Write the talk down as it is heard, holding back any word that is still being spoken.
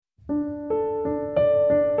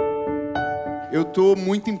Eu estou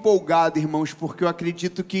muito empolgado, irmãos, porque eu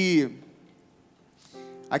acredito que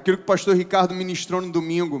aquilo que o pastor Ricardo ministrou no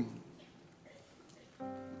domingo,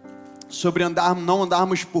 sobre não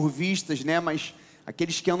andarmos por vistas, né? Mas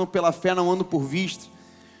aqueles que andam pela fé não andam por vistas,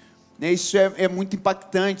 né? Isso é muito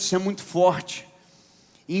impactante, isso é muito forte.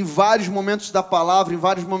 E em vários momentos da palavra, em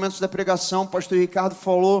vários momentos da pregação, o pastor Ricardo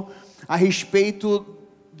falou a respeito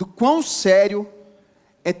do quão sério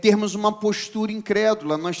é termos uma postura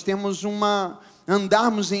incrédula, nós temos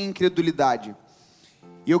andarmos em incredulidade.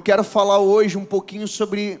 E eu quero falar hoje um pouquinho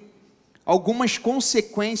sobre algumas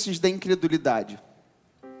consequências da incredulidade.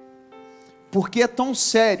 Por que é tão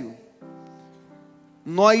sério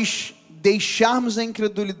nós deixarmos a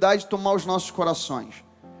incredulidade tomar os nossos corações?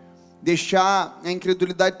 Deixar a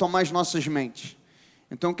incredulidade tomar as nossas mentes.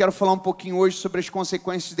 Então eu quero falar um pouquinho hoje sobre as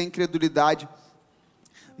consequências da incredulidade.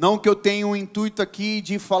 Não que eu tenha o intuito aqui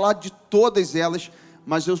de falar de todas elas,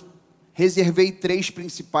 mas eu reservei 3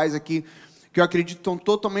 principais aqui, que eu acredito que estão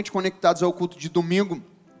totalmente conectados ao culto de domingo,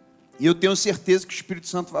 e eu tenho certeza que o Espírito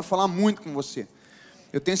Santo vai falar muito com você.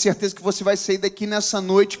 Eu tenho certeza que você vai sair daqui nessa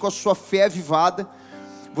noite com a sua fé avivada,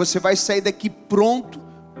 você vai sair daqui pronto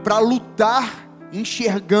para lutar,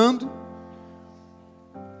 enxergando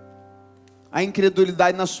a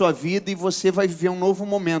incredulidade na sua vida, e você vai viver um novo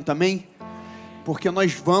momento, amém? Porque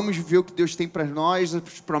nós vamos viver o que Deus tem para nós,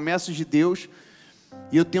 as promessas de Deus,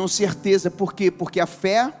 e eu tenho certeza. Por quê? Porque a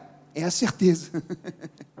fé é a certeza.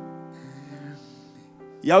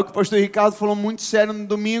 E algo que o pastor Ricardo falou muito sério no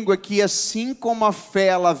domingo é que assim como a fé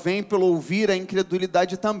ela vem pelo ouvir, a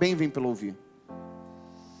incredulidade também vem pelo ouvir.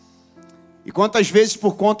 E quantas vezes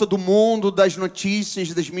por conta do mundo, das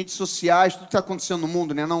notícias, das mídias sociais, tudo que está acontecendo no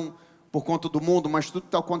mundo, né? Não por conta do mundo, mas tudo que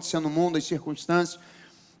está acontecendo no mundo, as circunstâncias,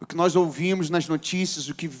 o que nós ouvimos nas notícias,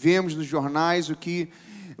 o que vemos nos jornais, o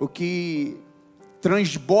que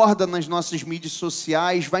transborda nas nossas mídias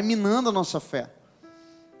sociais, vai minando a nossa fé.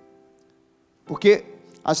 Porque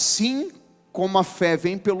assim como a fé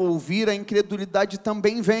vem pelo ouvir, a incredulidade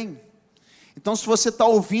também vem. Então, se você está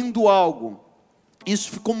ouvindo algo, isso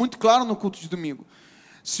ficou muito claro no culto de domingo.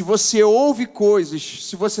 Se você ouve coisas,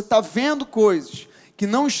 se você está vendo coisas que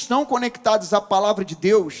não estão conectadas à palavra de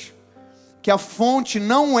Deus, que a fonte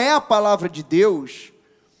não é a palavra de Deus,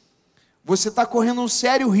 você está correndo um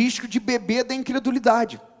sério risco de beber da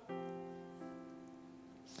incredulidade.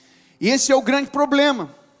 E esse é o grande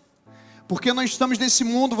problema, porque nós estamos nesse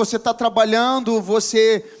mundo, você está trabalhando,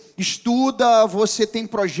 você estuda, você tem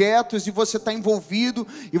projetos, e você está envolvido,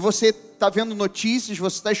 e você está vendo notícias,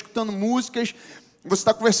 você está escutando músicas, você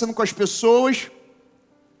está conversando com as pessoas,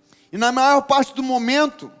 e na maior parte do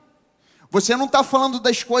momento, você não está falando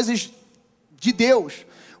das coisas de Deus,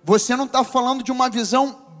 você não está falando de uma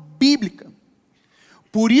visão bíblica.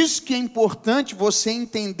 Por isso que é importante você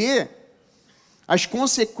entender as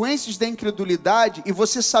consequências da incredulidade e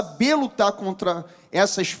você saber lutar contra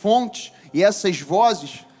essas fontes e essas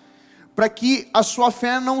vozes, para que a sua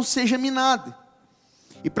fé não seja minada,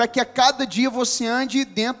 e para que a cada dia você ande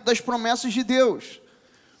dentro das promessas de Deus.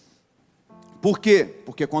 Por quê?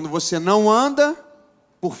 Porque quando você não anda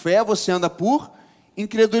por fé, você anda por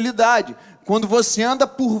incredulidade. Quando você anda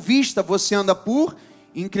por vista, você anda por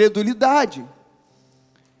incredulidade.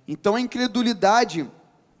 Então a incredulidade,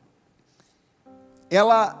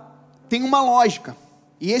 ela tem uma lógica,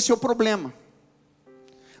 e esse é o problema.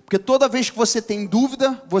 Porque toda vez que você tem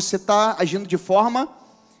dúvida, você está agindo de forma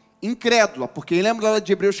incrédula. Porque lembra lá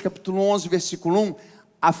de Hebreus capítulo 11, versículo 1?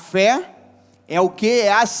 A fé é o que?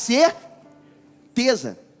 É a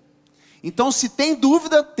certeza. Então, se tem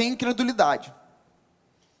dúvida, tem incredulidade.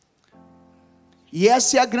 E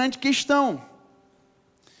essa é a grande questão.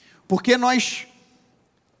 Porque nós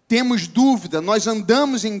temos dúvida, nós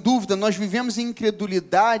andamos em dúvida, nós vivemos em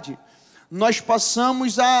incredulidade, nós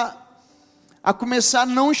passamos a começar a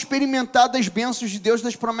não experimentar das bênçãos de Deus,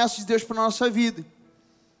 das promessas de Deus para a nossa vida.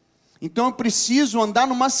 Então eu preciso andar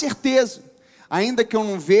numa certeza, ainda que eu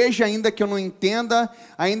não veja, ainda que eu não entenda,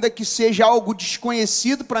 ainda que seja algo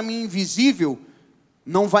desconhecido para mim, invisível,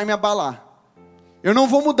 não vai me abalar. Eu não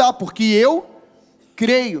vou mudar, porque eu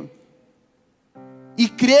creio. E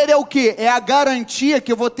crer é o quê? É a garantia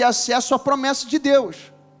que eu vou ter acesso à promessa de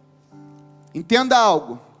Deus. Entenda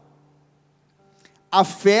algo. A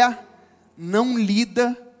fé não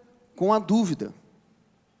lida com a dúvida,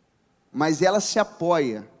 mas ela se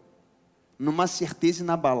apoia numa certeza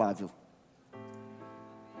inabalável.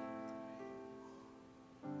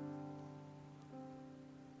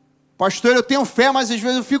 Pastor, eu tenho fé, mas às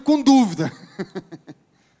vezes eu fico com dúvida.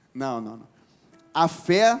 Não. A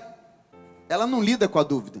fé, ela não lida com a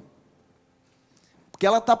dúvida, porque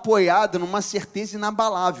ela está apoiada numa certeza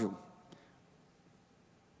inabalável.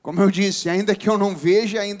 Como eu disse, ainda que eu não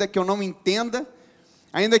veja, ainda que eu não entenda,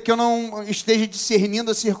 ainda que eu não esteja discernindo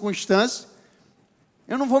a circunstância,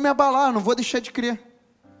 eu não vou me abalar, eu não vou deixar de crer.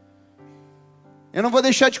 Eu não vou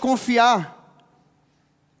deixar de confiar.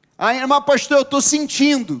 Mas pastor, eu estou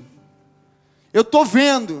sentindo, eu estou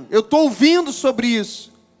vendo, eu estou ouvindo sobre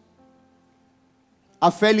isso. A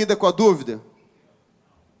fé lida com a dúvida?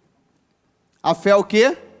 A fé é o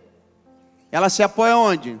quê? Ela se apoia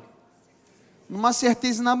onde? Numa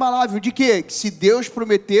certeza inabalável. De quê? Que se Deus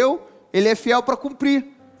prometeu, Ele é fiel para cumprir.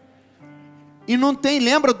 E não tem,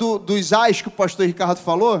 lembra dos ais que o pastor Ricardo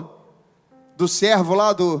falou? Do servo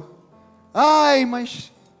lá do... Ai,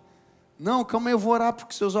 mas... Não, calma aí, eu vou orar para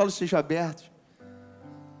que seus olhos sejam abertos.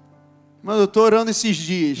 Mas eu estou orando esses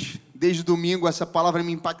dias. Desde domingo, essa palavra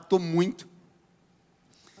me impactou muito.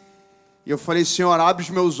 E eu falei, Senhor, abre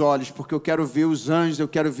os meus olhos, porque eu quero ver os anjos, eu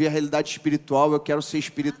quero ver a realidade espiritual, eu quero ser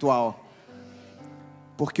espiritual.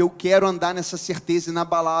 Porque eu quero andar nessa certeza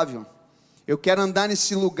inabalável. Eu quero andar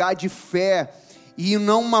nesse lugar de fé. E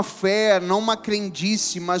não uma fé, não uma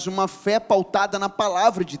crendice, mas uma fé pautada na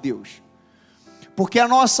palavra de Deus. Porque a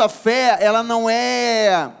nossa fé, ela não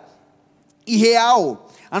é irreal.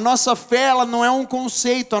 A nossa fé, ela não é um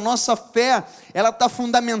conceito. A nossa fé, ela está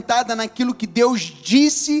fundamentada naquilo que Deus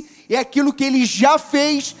disse, e aquilo que Ele já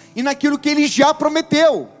fez, e naquilo que Ele já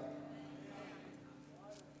prometeu.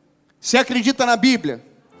 Você acredita na Bíblia?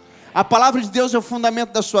 A palavra de Deus é o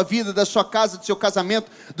fundamento da sua vida, da sua casa, do seu casamento,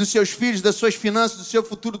 dos seus filhos, das suas finanças, do seu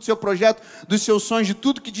futuro, do seu projeto, dos seus sonhos, de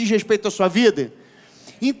tudo que diz respeito à sua vida.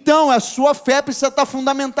 Então, a sua fé precisa estar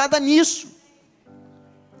fundamentada nisso.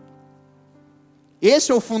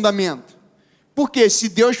 Esse é o fundamento. Porque se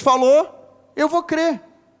Deus falou, eu vou crer.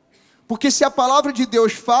 Porque se a palavra de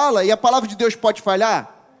Deus fala, e a palavra de Deus pode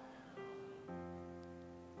falhar,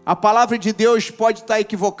 a palavra de Deus pode estar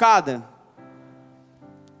equivocada.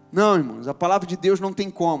 Não, irmãos, a palavra de Deus não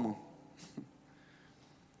tem como.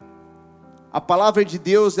 A palavra de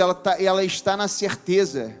Deus, ela está na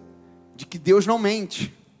certeza de que Deus não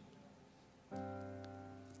mente.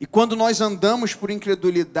 E quando nós andamos por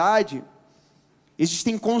incredulidade,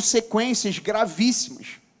 existem consequências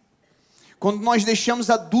gravíssimas. Quando nós deixamos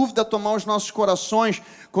a dúvida tomar os nossos corações,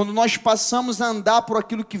 quando nós passamos a andar por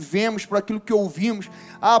aquilo que vemos, por aquilo que ouvimos,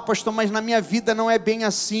 pastor, mas na minha vida não é bem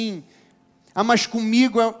assim. Mas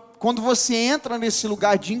comigo, quando você entra nesse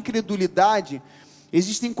lugar de incredulidade,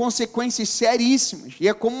 existem consequências seríssimas, e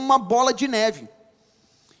é como uma bola de neve.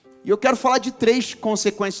 E eu quero falar de 3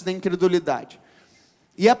 consequências da incredulidade.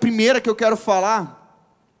 E a primeira que eu quero falar,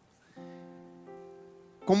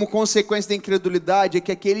 como consequência da incredulidade, é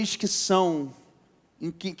que aqueles que são,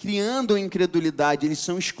 criando a incredulidade, eles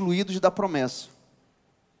são excluídos da promessa.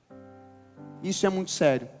 Isso é muito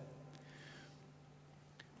sério.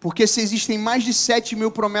 Porque se existem mais de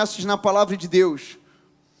 7.000 promessas na palavra de Deus,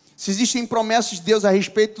 se existem promessas de Deus a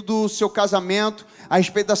respeito do seu casamento, a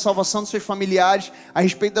respeito da salvação dos seus familiares, a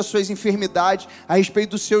respeito das suas enfermidades, a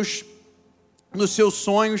respeito dos seus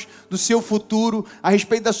sonhos, do seu futuro, a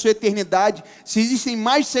respeito da sua eternidade, se existem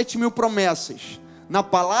mais de 7.000 promessas na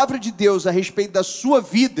palavra de Deus a respeito da sua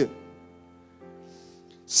vida,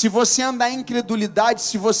 se você andar em incredulidade,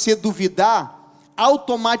 se você duvidar,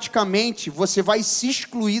 automaticamente você vai se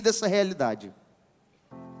excluir dessa realidade.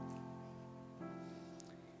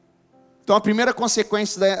 Então a primeira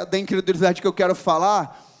consequência da incredulidade que eu quero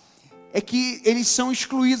falar é que eles são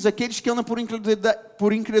excluídos. Aqueles que andam por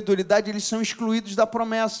incredulidade, eles são excluídos da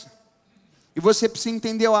promessa. E você precisa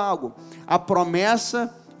entender algo: a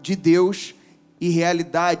promessa de Deus e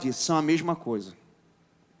realidade são a mesma coisa.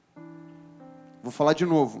 Vou falar de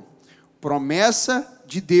novo. Promessa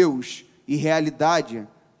de Deus e realidade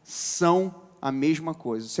são a mesma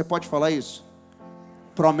coisa. Você pode falar isso?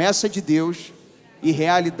 Promessa de Deus e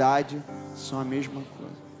realidade são a mesma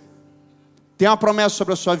coisa. Tem uma promessa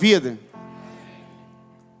sobre a sua vida?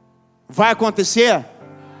 Vai acontecer?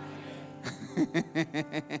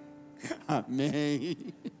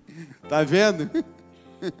 Amém. Tá vendo?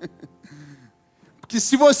 Porque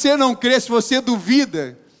se você não crê, se você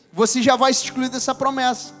duvida, você já vai se excluir dessa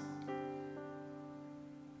promessa.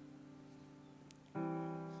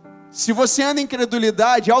 Se você anda em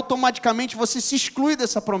incredulidade, automaticamente você se exclui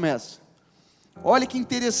dessa promessa. Olha que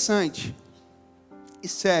interessante. E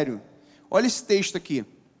sério, olha esse texto aqui.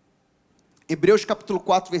 Hebreus capítulo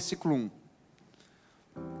 4, versículo 1.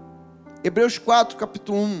 Hebreus 4,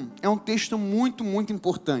 capítulo 1, é um texto muito, muito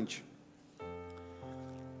importante.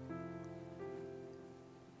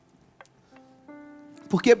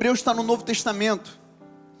 Porque Hebreus está no Novo Testamento.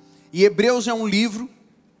 E Hebreus é um livro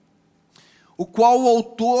o qual o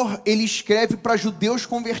autor, ele escreve para judeus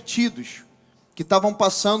convertidos. que estavam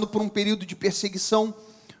passando por um período de perseguição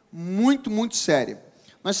muito, muito séria.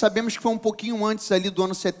 Nós sabemos que foi um pouquinho antes ali do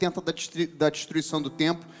ano 70 da destruição do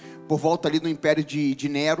templo, por volta ali do império de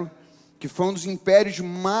Nero, que foi um dos impérios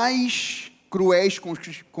mais cruéis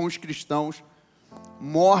com os cristãos.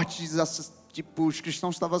 Mortes, os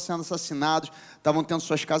cristãos estavam sendo assassinados, estavam tendo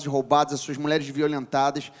suas casas roubadas, as suas mulheres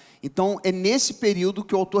violentadas. Então é nesse período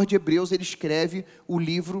que o autor de Hebreus ele escreve o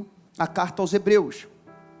livro, a carta aos Hebreus.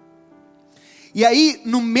 E aí,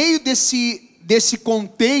 no meio desse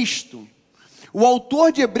contexto, o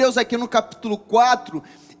autor de Hebreus aqui no capítulo 4,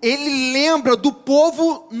 ele lembra do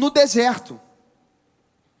povo no deserto.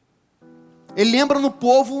 Ele lembra no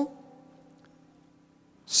povo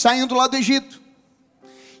saindo lá do Egito.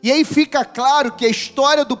 E aí fica claro que a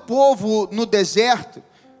história do povo no deserto,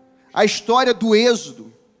 a história do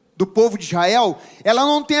êxodo, do povo de Israel, ela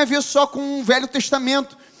não tem a ver só com o Velho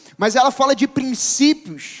Testamento, mas ela fala de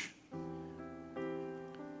princípios,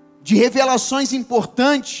 de revelações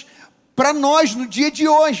importantes para nós no dia de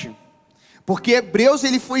hoje. Porque Hebreus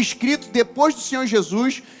ele foi escrito depois do Senhor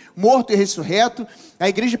Jesus, morto e ressurreto, a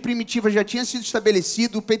igreja primitiva já tinha sido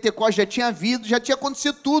estabelecida, o Pentecostes já tinha havido, já tinha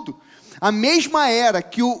acontecido tudo. A mesma era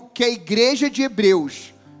que a igreja de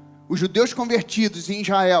Hebreus, os judeus convertidos em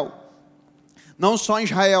Israel, não só em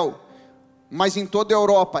Israel, mas em toda a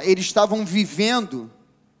Europa, eles estavam vivendo,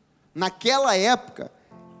 naquela época,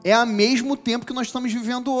 é ao mesmo tempo que nós estamos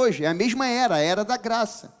vivendo hoje, é a mesma era, a era da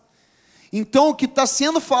graça. Então o que está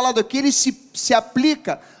sendo falado aqui, ele se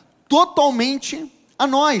aplica totalmente a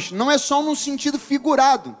nós, não é só num sentido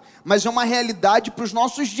figurado, mas é uma realidade para os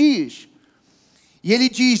nossos dias. E ele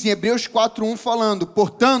diz em Hebreus 4:1 falando,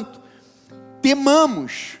 portanto,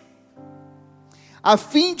 temamos, a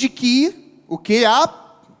fim de que, o que? A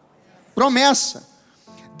promessa,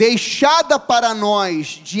 deixada para nós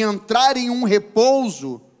de entrar em um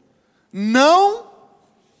repouso, não,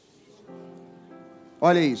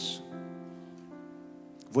 olha isso,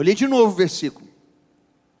 vou ler de novo o versículo,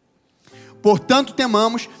 portanto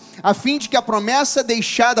temamos, a fim de que a promessa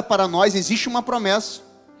deixada para nós, existe uma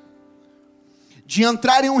promessa, de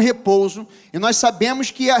entrar em um repouso, e nós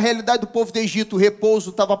sabemos que a realidade do povo do Egito, o repouso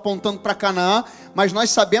estava apontando para Canaã, mas nós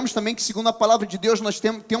sabemos também que segundo a palavra de Deus, nós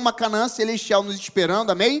tem uma Canaã celestial nos esperando,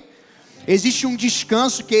 amém? Existe um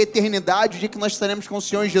descanso que é a eternidade, o dia que nós estaremos com o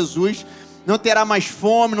Senhor Jesus, não terá mais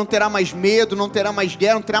fome, não terá mais medo, não terá mais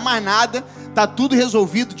guerra, não terá mais nada, está tudo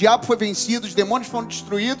resolvido, o diabo foi vencido, os demônios foram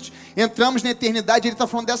destruídos, entramos na eternidade, ele está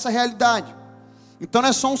falando dessa realidade. Então não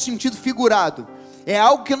é só um sentido figurado, é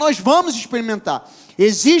algo que nós vamos experimentar.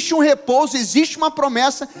 Existe um repouso, existe uma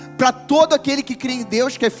promessa para todo aquele que crê em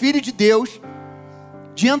Deus, que é filho de Deus,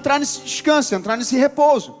 de entrar nesse descanso, entrar nesse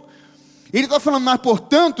repouso. Ele está falando, mas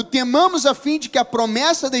portanto, temamos a fim de que a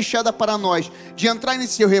promessa deixada para nós, de entrar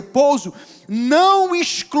nesse seu repouso, não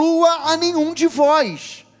exclua a nenhum de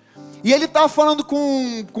vós. E ele está falando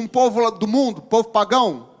com o povo do mundo, povo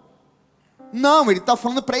pagão? Não, ele está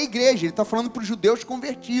falando para a igreja, ele está falando para os judeus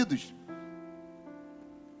convertidos.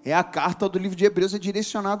 É a carta do livro de Hebreus é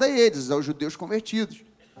direcionada a eles, aos judeus convertidos.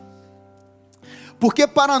 Porque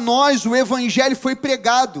para nós o evangelho foi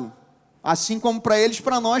pregado, assim como para eles,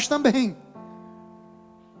 para nós também.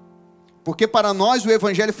 Porque para nós o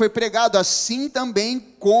evangelho foi pregado, assim também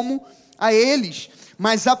como a eles.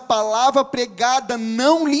 Mas a palavra pregada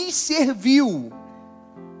não lhes serviu.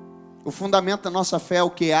 O fundamento da nossa fé é o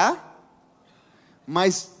que há?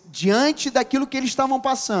 Mas diante daquilo que eles estavam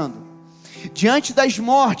passando, diante das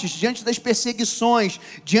mortes, diante das perseguições,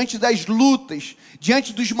 diante das lutas,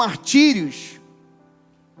 diante dos martírios,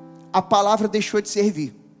 a palavra deixou de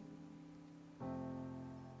servir.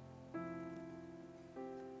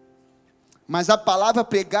 Mas a palavra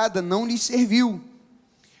pregada não lhes serviu.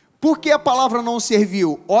 Por que a palavra não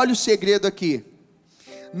serviu? Olha o segredo aqui.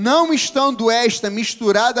 Não estando esta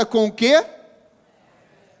misturada com o quê?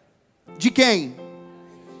 De quem?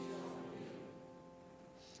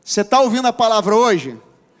 Você está ouvindo a palavra hoje?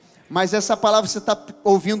 Mas essa palavra que você está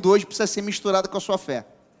ouvindo hoje precisa ser misturada com a sua fé.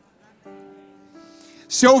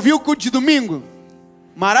 Você ouviu o culto de domingo?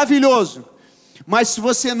 Maravilhoso. Mas se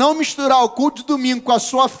você não misturar o culto de domingo com a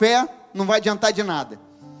sua fé, não vai adiantar de nada.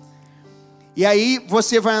 E aí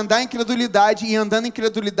você vai andar em incredulidade, e andando em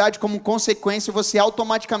incredulidade como consequência, você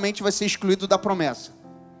automaticamente vai ser excluído da promessa.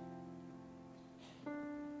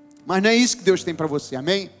 Mas não é isso que Deus tem para você,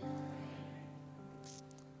 amém?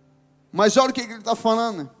 Mas olha o que ele está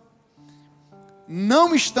falando.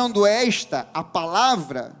 Não estando esta, a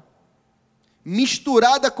palavra,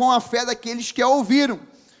 misturada com a fé daqueles que a ouviram.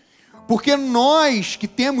 Porque nós que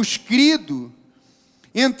temos crido,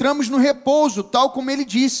 entramos no repouso, tal como ele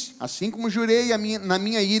disse. Assim como jurei na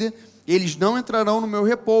minha ira, eles não entrarão no meu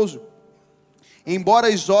repouso, embora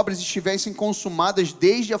as obras estivessem consumadas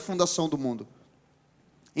desde a fundação do mundo.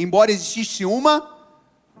 Embora existisse uma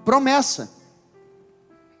promessa.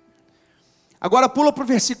 Agora pula para o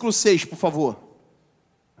versículo 6, por favor.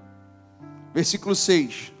 Versículo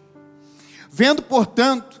 6. Vendo,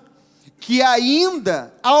 portanto, que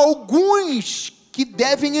ainda há alguns que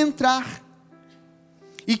devem entrar,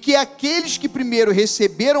 e que aqueles que primeiro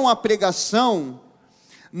receberam a pregação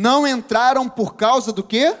não entraram por causa do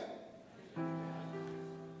quê?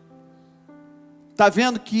 Está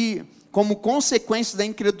vendo que, como consequência da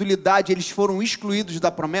incredulidade, eles foram excluídos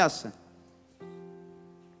da promessa?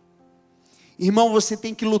 Irmão, você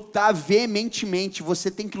tem que lutar veementemente,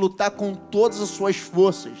 você tem que lutar com todas as suas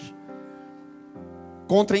forças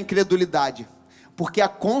contra a incredulidade, porque a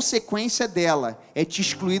consequência dela é te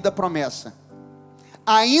excluir da promessa,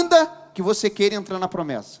 ainda que você queira entrar na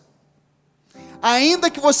promessa,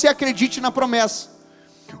 ainda que você acredite na promessa.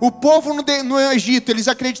 O povo no Egito, eles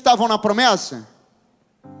acreditavam na promessa?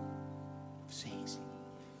 Sim.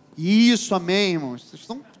 Isso, amém, irmãos.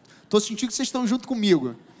 Estou sentindo que vocês estão junto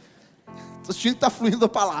comigo. Estou sentindo que está fluindo a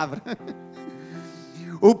palavra.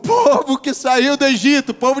 O povo que saiu do Egito,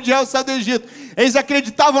 o povo de Israel saiu do Egito, eles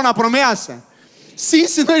acreditavam na promessa? Sim,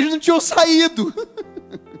 senão eles não tinham saído.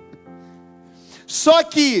 Só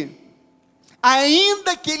que,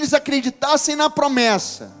 ainda que eles acreditassem na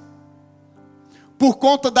promessa, por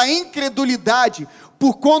conta da incredulidade,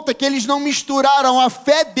 por conta que eles não misturaram a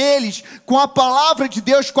fé deles com a palavra de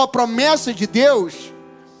Deus, com a promessa de Deus,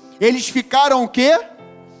 eles ficaram o quê?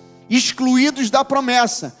 Excluídos da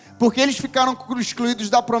promessa. Por que eles ficaram excluídos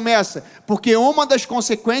da promessa? Porque uma das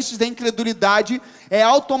consequências da incredulidade é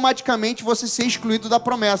automaticamente você ser excluído da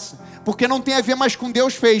promessa. Porque não tem a ver mais com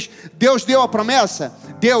Deus fez. Deus deu a promessa?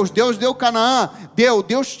 Deus deu Canaã?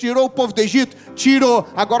 Deus tirou o povo do Egito? Tirou.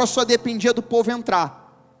 Agora só dependia do povo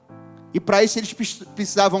entrar. E para isso eles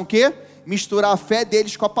precisavam o quê? Misturar a fé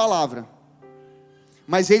deles com a palavra.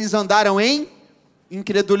 Mas eles andaram em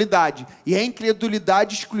incredulidade, e a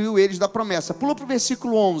incredulidade excluiu eles da promessa. Pula para o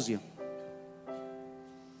versículo 11.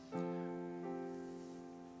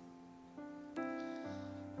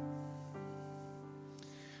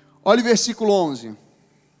 Olha o versículo 11.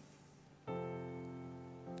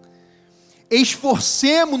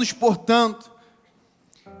 Esforcemo-nos, portanto,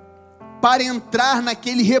 para entrar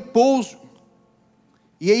naquele repouso.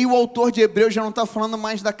 E aí o autor de Hebreus já não está falando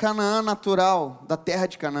mais da Canaã natural, da terra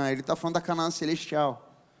de Canaã, ele está falando da Canaã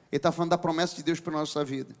celestial. Ele está falando da promessa de Deus para a nossa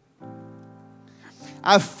vida.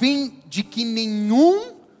 A fim de que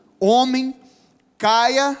nenhum homem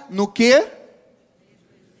caia no quê?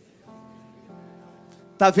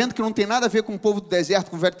 Está vendo que não tem nada a ver com o povo do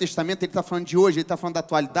deserto, com o Velho Testamento, ele está falando de hoje, ele está falando da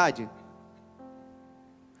atualidade.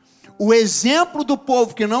 O exemplo do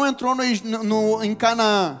povo que não entrou em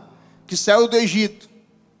Canaã, que saiu do Egito,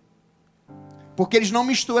 porque eles não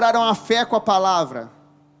misturaram a fé com a palavra,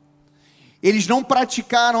 eles não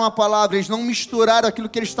praticaram a palavra, eles não misturaram aquilo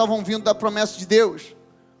que eles estavam vindo da promessa de Deus,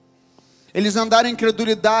 eles andaram em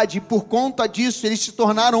incredulidade, e por conta disso, eles se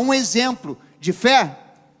tornaram um exemplo de fé?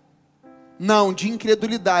 Não, de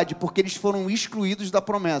incredulidade, porque eles foram excluídos da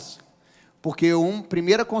promessa. Porque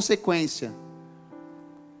primeira consequência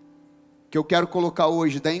que eu quero colocar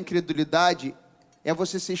hoje da incredulidade é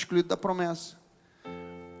você ser excluído da promessa.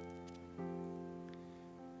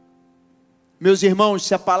 Meus irmãos,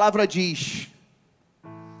 se a palavra diz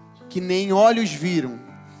que nem olhos viram,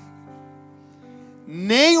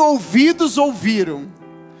 nem ouvidos ouviram,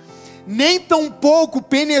 nem tampouco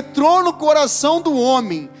penetrou no coração do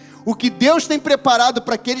homem o que Deus tem preparado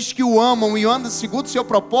para aqueles que o amam e andam segundo o seu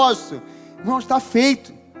propósito, irmão, está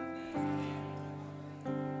feito.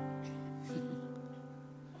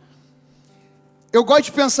 Eu gosto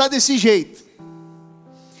de pensar desse jeito.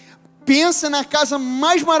 Pensa na casa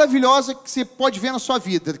mais maravilhosa que você pode ver na sua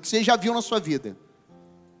vida, que você já viu na sua vida.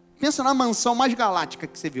 Pensa na mansão mais galáctica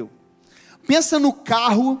que você viu. Pensa no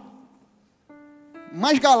carro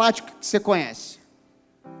mais galáctico que você conhece.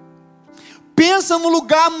 Pensa no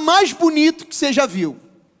lugar mais bonito que você já viu.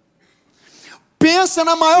 Pensa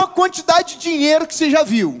na maior quantidade de dinheiro que você já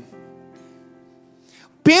viu.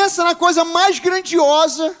 Pensa na coisa mais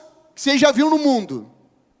grandiosa que você já viu no mundo.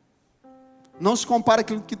 Não se compara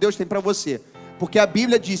aquilo que Deus tem para você, porque a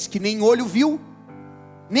Bíblia diz que nem olho viu,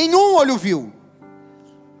 nenhum olho viu.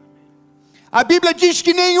 A Bíblia diz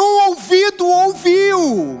que nenhum ouvido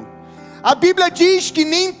ouviu. A Bíblia diz que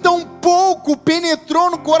nem tão pouco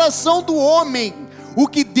penetrou no coração do homem o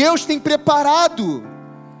que Deus tem preparado.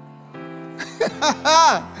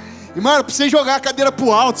 Irmão, para você jogar a cadeira para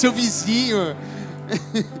o alto, seu vizinho.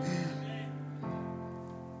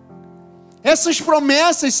 Essas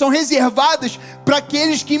promessas são reservadas para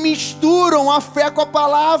aqueles que misturam a fé com a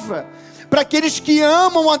palavra, para aqueles que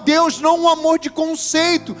amam a Deus, não um amor de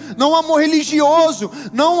conceito, não um amor religioso,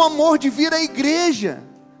 não um amor de vir à igreja,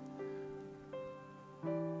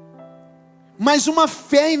 mas uma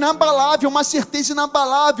fé inabalável, uma certeza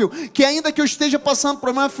inabalável, que ainda que eu esteja passando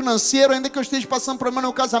problema financeiro, ainda que eu esteja passando problema no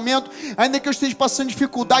meu casamento, ainda que eu esteja passando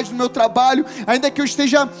dificuldade no meu trabalho, ainda que eu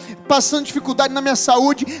esteja passando dificuldade na minha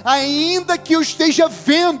saúde, ainda que eu esteja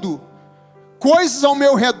vendo coisas ao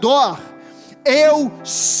meu redor, eu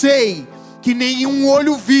sei que nenhum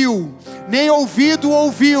olho viu, nem ouvido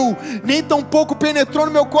ouviu, nem tampouco penetrou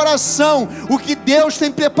no meu coração, o que Deus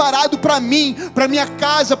tem preparado para mim, para minha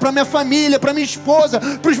casa, para minha família, para minha esposa,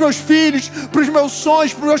 para os meus filhos, para os meus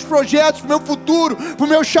sonhos, para os meus projetos, para o meu futuro, para o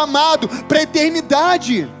meu chamado, para a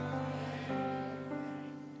eternidade.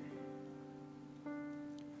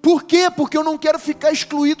 Por quê? Porque eu não quero ficar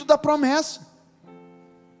excluído da promessa.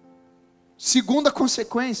 Segunda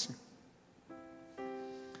consequência.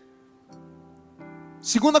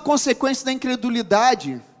 Segunda consequência da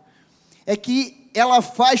incredulidade é que ela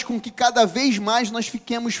faz com que cada vez mais nós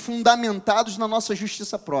fiquemos fundamentados na nossa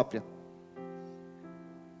justiça própria.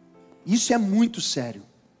 Isso é muito sério.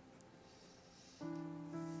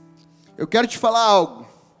 Eu quero te falar algo.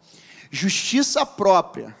 Justiça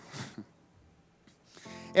própria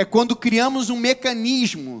é quando criamos um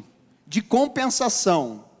mecanismo de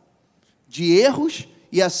compensação de erros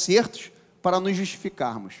e acertos para nos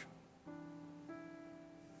justificarmos.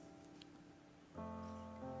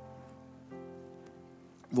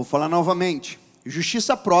 Vou falar novamente.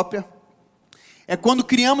 Justiça própria é quando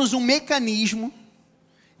criamos um mecanismo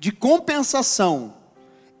de compensação,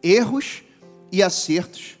 erros e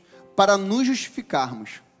acertos para nos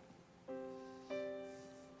justificarmos.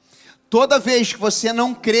 Toda vez que você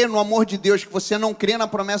não crê no amor de Deus, que você não crê na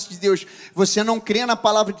promessa de Deus, você não crê na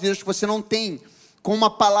palavra de Deus, que você não tem com uma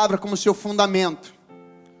palavra como seu fundamento,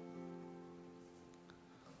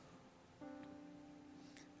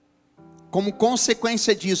 como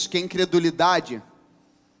consequência disso, que é a incredulidade,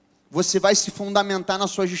 você vai se fundamentar na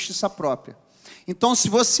sua justiça própria. Então, se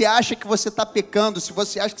você acha que você está pecando, se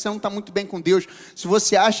você acha que você não está muito bem com Deus, se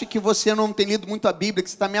você acha que você não tem lido muito a Bíblia, que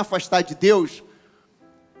você está meio afastado de Deus,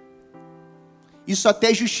 isso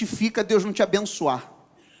até justifica Deus não te abençoar.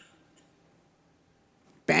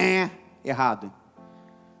 Errado.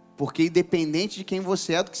 Porque independente de quem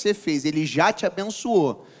você é, do que você fez, Ele já te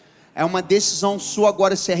abençoou. É uma decisão sua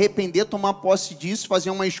agora se arrepender, tomar posse disso, fazer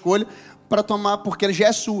uma escolha para tomar, porque ela já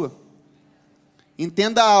é sua.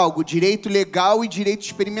 Entenda algo, direito legal e direito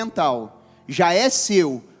experimental. Já é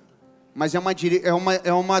seu, mas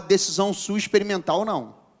é uma decisão sua experimental ou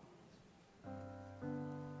não.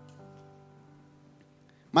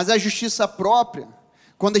 Mas a justiça própria,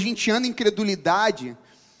 quando a gente anda em incredulidade,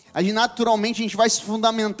 naturalmente a gente vai se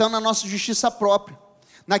fundamentando na nossa justiça própria,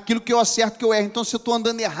 naquilo que eu acerto, que eu erro. Então, se eu estou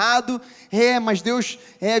andando errado, mas Deus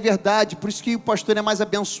é verdade, por isso que o pastor é mais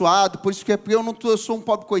abençoado, por isso que eu sou um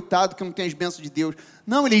pobre coitado que não tem as bênçãos de Deus.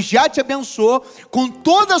 Não, Ele já te abençoou com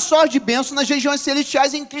toda a sorte de bênção nas regiões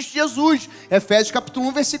celestiais em Cristo Jesus. Efésios capítulo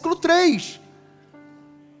 1, versículo 3.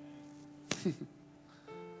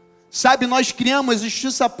 Sabe, nós criamos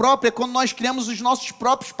justiça própria quando nós criamos os nossos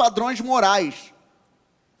próprios padrões morais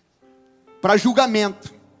para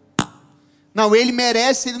julgamento. Não, ele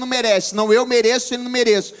merece, ele não merece. Não, eu mereço, ele não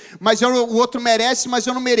mereço. Mas o outro merece, mas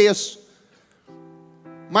eu não mereço.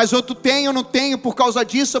 Mas outro tem, eu não tenho por causa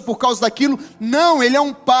disso ou por causa daquilo. Não, ele é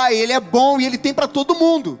um pai, ele é bom e ele tem para todo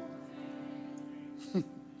mundo.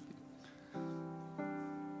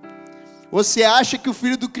 Você acha que o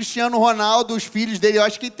filho do Cristiano Ronaldo, os filhos dele, eu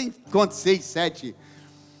acho que ele tem quantos? 6, 7.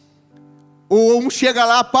 Ou um chega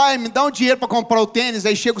lá, pai, me dá um dinheiro para comprar o tênis.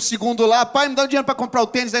 Aí chega o segundo lá, pai, me dá um dinheiro para comprar o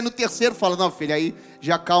tênis. Aí no terceiro fala, não filho, aí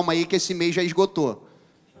já calma aí que esse mês já esgotou.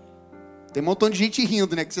 Tem um montão de gente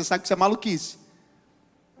rindo, né? Que você sabe que isso é maluquice.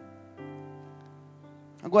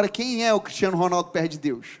 Agora, quem é o Cristiano Ronaldo perto de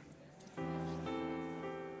Deus?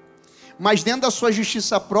 Mas dentro da sua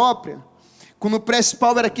justiça própria, quando o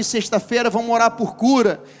principal era que sexta-feira vamos orar por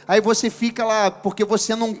cura, aí você fica lá porque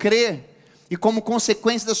você não crê, e como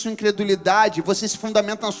consequência da sua incredulidade, você se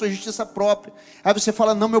fundamenta na sua justiça própria. Aí você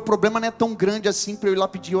fala, não, meu problema não é tão grande assim para eu ir lá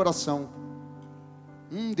pedir oração.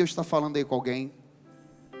 Deus está falando aí com alguém.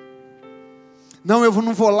 Não, eu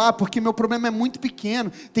não vou lá porque meu problema é muito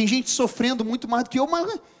pequeno. Tem gente sofrendo muito mais do que eu,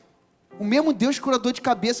 mas o mesmo Deus que cura dor de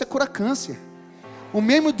cabeça cura câncer. O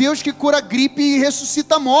mesmo Deus que cura gripe e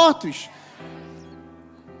ressuscita mortos.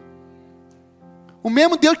 O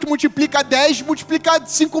mesmo Deus que multiplica 10, multiplica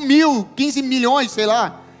 5 mil, 15 milhões, sei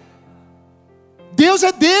lá. Deus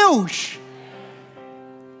é Deus.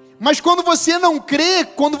 Mas quando você não crê,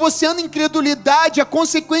 quando você anda em incredulidade, a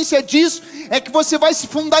consequência disso é que você vai se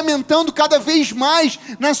fundamentando cada vez mais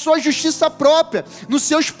na sua justiça própria, nos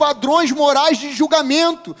seus padrões morais de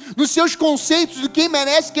julgamento, nos seus conceitos de quem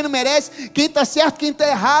merece, quem não merece, quem está certo, quem está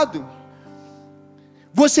errado.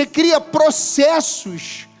 Você cria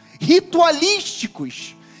processos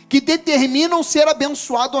ritualísticos que determinam ser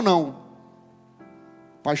abençoado ou não.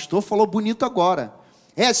 O pastor falou bonito agora.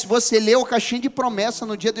 Se você leu a caixinha de promessa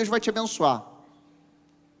no dia, Deus vai te abençoar.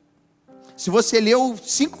 Se você leu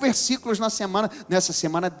 5 versículos na semana, nessa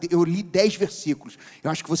semana eu li 10 versículos,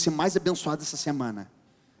 eu acho que você mais abençoado essa semana.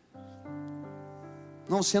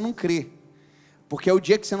 Não, você não crê, porque é o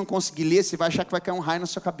dia que você não conseguir ler, você vai achar que vai cair um raio na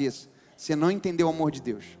sua cabeça. Você não entendeu o amor de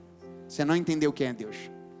Deus, você não entendeu quem é Deus,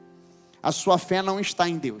 a sua fé não está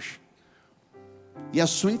em Deus. E a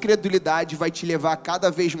sua incredulidade vai te levar a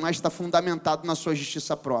cada vez mais estar fundamentado na sua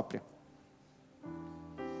justiça própria.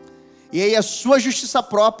 E aí a sua justiça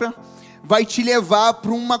própria vai te levar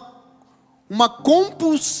para uma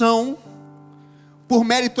compulsão por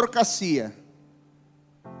meritocracia.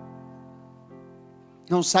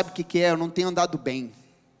 Não sabe o que é, eu não tenho andado bem.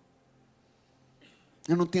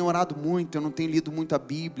 Eu não tenho orado muito, eu não tenho lido muito a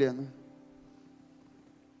Bíblia.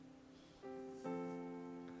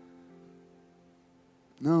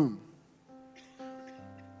 Não.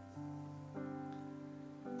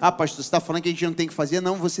 Pastor, você está falando que a gente não tem que fazer?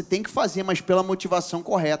 Não, você tem que fazer, mas pela motivação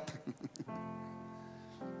correta.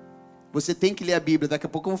 Você tem que ler a Bíblia, daqui a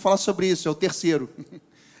pouco eu vou falar sobre isso, é o terceiro.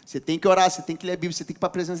 Você tem que orar, você tem que ler a Bíblia, você tem que ir para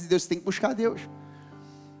a presença de Deus, você tem que buscar Deus.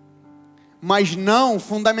 Mas não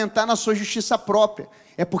fundamentar na sua justiça própria,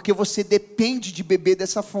 é porque você depende de beber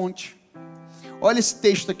dessa fonte. Olha esse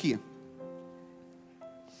texto aqui.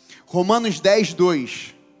 Romanos 10,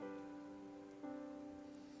 2.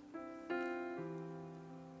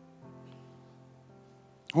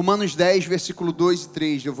 Romanos 10, versículo 2 e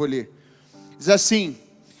 3, eu vou ler. Diz assim: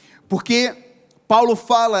 porque Paulo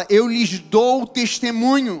fala, eu lhes dou o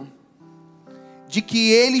testemunho de que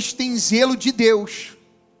eles têm zelo de Deus,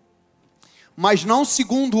 mas não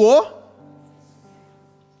segundo o...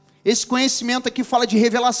 Esse conhecimento aqui fala de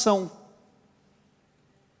revelação.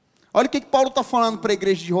 Olha o que Paulo está falando para a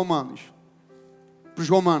igreja de Romanos, para os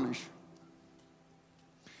romanos.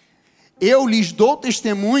 Eu lhes dou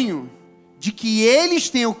testemunho de que eles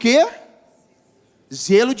têm o quê?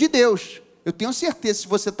 Zelo de Deus. Eu tenho certeza, se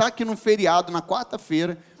você está aqui no feriado, na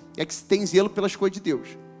quarta-feira, é que você tem zelo pelas coisas de Deus.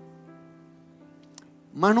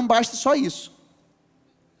 Mas não basta só isso.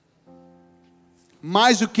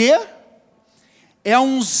 Mas o quê? É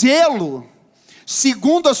um zelo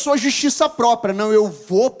segundo a sua justiça própria. Não, eu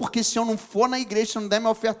vou, porque se eu não for na igreja, se eu não der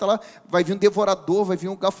minha oferta lá, vai vir um devorador, vai vir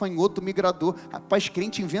um gafanhoto, um migrador. Rapaz,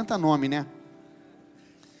 crente inventa nome, né?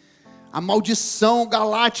 A maldição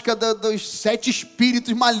galáctica dos 7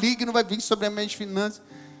 espíritos malignos vai vir sobre as minhas finanças.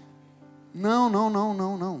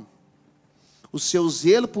 Não. O seu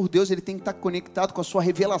zelo por Deus, ele tem que estar conectado com a sua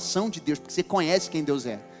revelação de Deus, porque você conhece quem Deus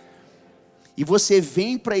é. E você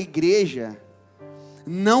vem para a igreja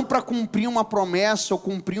não para cumprir uma promessa ou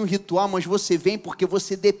cumprir um ritual, mas você vem porque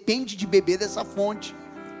você depende de beber dessa fonte,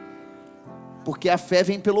 porque a fé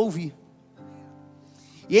vem pelo ouvir.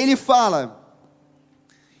 E ele fala,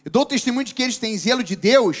 eu dou testemunho de que eles têm zelo de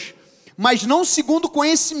Deus, mas não segundo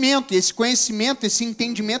conhecimento. Esse conhecimento, esse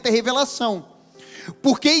entendimento é revelação,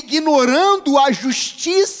 porque ignorando a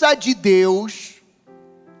justiça de Deus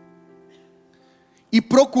e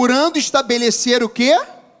procurando estabelecer o quê?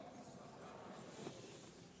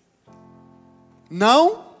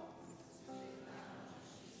 Não.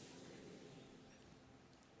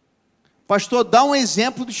 Pastor, dá um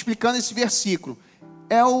exemplo explicando esse versículo.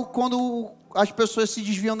 Quando as pessoas se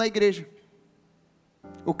desviam da igreja.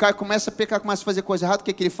 O cara começa a pecar, começa a fazer coisa errada, o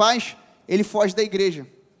que ele faz? Ele foge da igreja.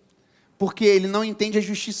 Porque ele não entende a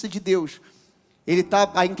justiça de Deus.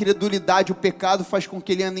 A incredulidade, o pecado faz com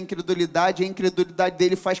que ele ande em incredulidade, a incredulidade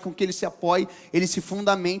dele faz com que ele se apoie, ele se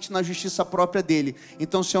fundamente na justiça própria dele.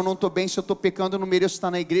 Então, se eu não estou bem, se eu estou pecando, eu não mereço estar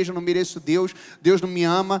na igreja, eu não mereço Deus, Deus não me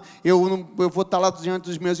ama, eu vou estar lá diante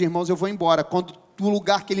dos meus irmãos, eu vou embora. Quando o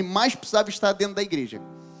lugar que ele mais precisava estar é dentro da igreja.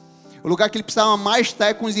 O lugar que ele precisava mais estar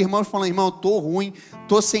é com os irmãos, falando, irmão, eu estou ruim,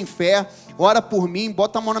 estou sem fé, ora por mim,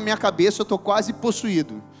 bota a mão na minha cabeça, eu estou quase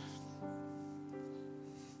possuído.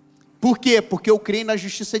 Por quê? Porque eu creio na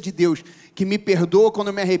justiça de Deus, que me perdoa quando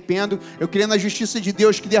eu me arrependo. Eu creio na justiça de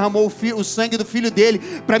Deus que derramou o sangue do Filho dele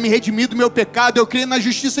para me redimir do meu pecado. Eu creio na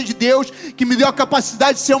justiça de Deus que me deu a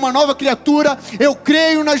capacidade de ser uma nova criatura. Eu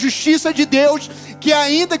creio na justiça de Deus que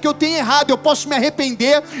ainda que eu tenha errado, eu posso me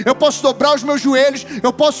arrepender, eu posso dobrar os meus joelhos,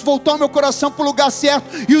 eu posso voltar o meu coração para o lugar certo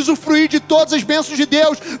e usufruir de todas as bênçãos de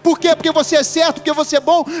Deus. Por quê? Porque você é certo, porque você é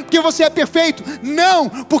bom, porque você é perfeito? Não,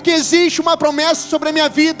 porque existe uma promessa sobre a minha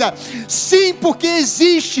vida. Sim, porque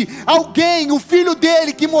existe alguém, o Filho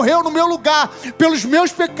dele, que morreu no meu lugar, pelos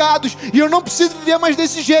meus pecados, e eu não preciso viver mais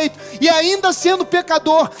desse jeito. E ainda sendo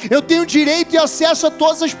pecador, eu tenho direito e acesso a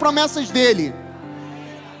todas as promessas dele.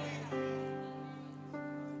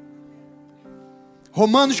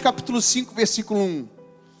 Romanos capítulo 5, versículo 1.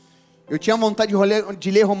 Eu tinha vontade de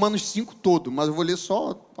ler Romanos 5 todo, mas eu vou ler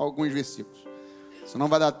só alguns versículos, senão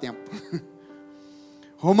vai dar tempo.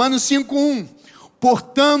 Romanos 5, 1.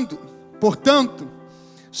 Portanto,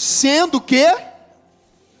 sendo que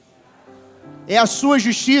é a sua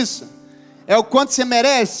justiça, é o quanto você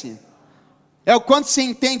merece, é o quanto você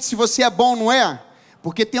entende se você é bom ou não é.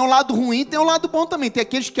 Porque tem um lado ruim, tem um lado bom também. Tem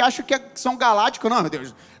aqueles que acham que são galácticos. Não, meu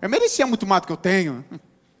Deus, eu merecia muito mais do que eu tenho.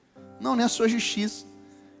 Não é a sua justiça.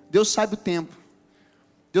 Deus sabe o tempo.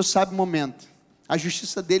 Deus sabe o momento. A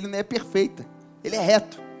justiça dele não é perfeita. Ele é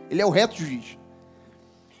reto. Ele é o reto juiz.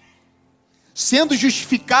 Sendo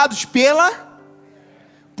justificados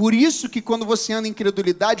Por isso que quando você anda em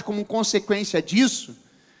incredulidade, como consequência disso,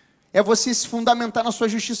 é você se fundamentar na sua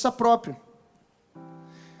justiça própria.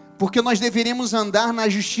 Porque nós deveríamos andar na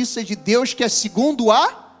justiça de Deus, que é segundo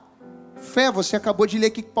a fé. Você acabou de ler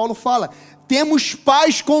aqui que Paulo fala. Temos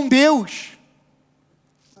paz com Deus.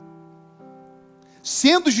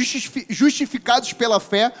 Sendo justificados pela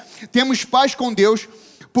fé, temos paz com Deus,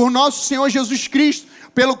 por nosso Senhor Jesus Cristo,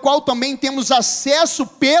 pelo qual também temos acesso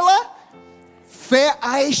pela fé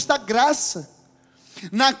a esta graça,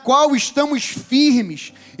 na qual estamos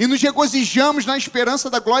firmes e nos regozijamos na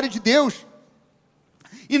esperança da glória de Deus.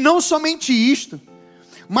 E não somente isto,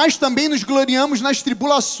 mas também nos gloriamos nas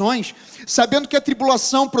tribulações, sabendo que a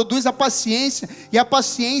tribulação produz a paciência, e a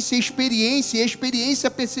paciência a experiência, e a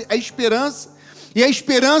experiência a esperança. E a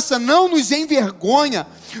esperança não nos envergonha,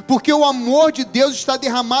 porque o amor de Deus está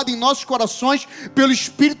derramado em nossos corações pelo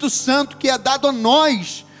Espírito Santo que é dado a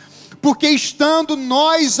nós. Porque estando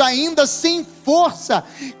nós ainda sem força,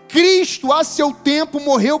 Cristo a seu tempo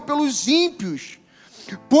morreu pelos ímpios.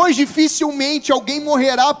 Pois dificilmente alguém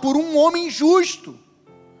morrerá por um homem justo.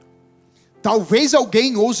 Talvez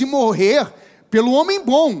alguém ouse morrer pelo homem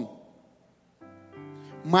bom.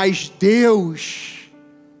 Mas Deus,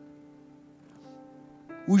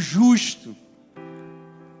 o justo,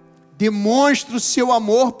 demonstra o seu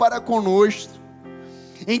amor para conosco,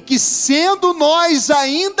 em que sendo nós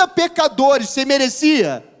ainda pecadores, você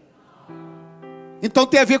merecia? Então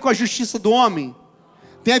tem a ver com a justiça do homem?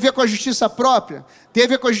 Tem a ver com a justiça própria? Tem a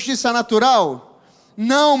ver com a justiça natural?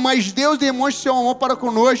 Não, mas Deus demonstra o seu amor para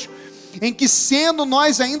conosco, em que sendo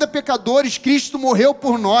nós ainda pecadores, Cristo morreu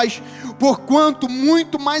por nós, porquanto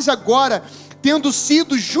muito mais agora, tendo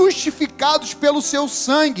sido justificados pelo seu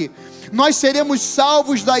sangue, nós seremos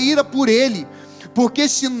salvos da ira por ele. Porque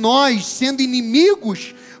se nós, sendo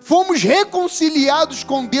inimigos, fomos reconciliados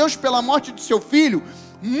com Deus pela morte do seu Filho,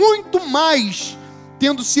 muito mais,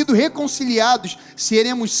 tendo sido reconciliados,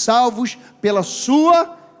 seremos salvos pela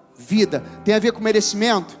sua vida. Tem a ver com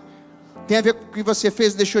merecimento? Tem a ver com o que você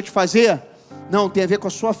fez e deixou de fazer? Não, tem a ver com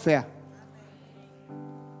a sua fé.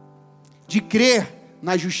 De crer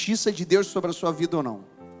na justiça de Deus sobre a sua vida ou não.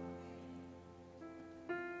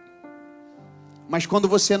 Mas quando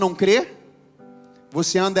você não crê,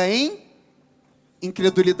 você anda em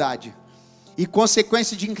incredulidade. E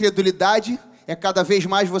consequência de incredulidade é cada vez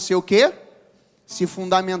mais você o quê? Se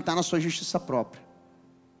fundamentar na sua justiça própria.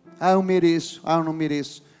 Ah, eu mereço. Ah, eu não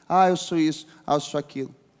mereço. Ah, eu sou isso. Ah, eu sou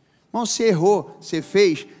aquilo. Irmão, você errou, você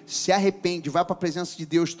fez, se arrepende, vai para a presença de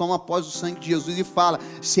Deus, toma após o sangue de Jesus e fala: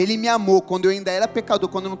 se Ele me amou quando eu ainda era pecador,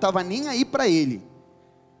 quando eu não estava nem aí para Ele,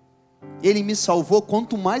 Ele me salvou,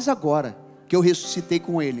 quanto mais agora que eu ressuscitei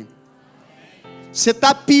com Ele. Você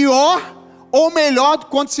está pior ou melhor do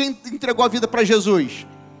que quando você entregou a vida para Jesus?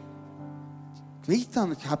 Eita,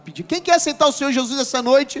 rapidinho. Quem quer aceitar o Senhor Jesus essa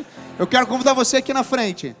noite? Eu quero convidar você aqui na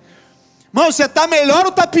frente. Irmão, você está melhor ou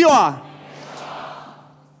está pior?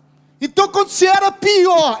 Então quando você era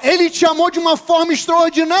pior, Ele te amou de uma forma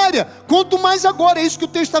extraordinária. Quanto mais agora, é isso que o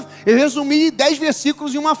texto está... Eu resumi 10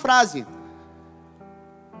 versículos em uma frase.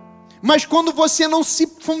 Mas quando você não se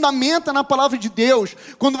fundamenta na palavra de Deus,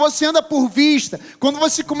 quando você anda por vista, quando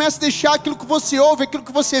você começa a deixar aquilo que você ouve, aquilo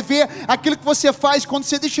que você vê, aquilo que você faz, quando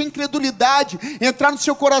você deixa a incredulidade entrar no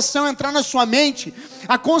seu coração, entrar na sua mente,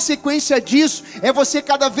 a consequência disso é você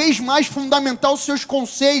cada vez mais fundamentar os seus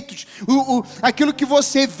conceitos, aquilo que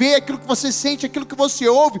você vê, aquilo que você sente, aquilo que você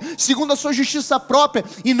ouve, segundo a sua justiça própria,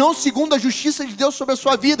 e não segundo a justiça de Deus sobre a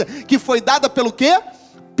sua vida, que foi dada pelo quê?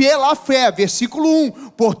 Pela fé, versículo 1,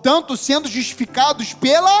 portanto, sendo justificados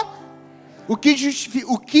o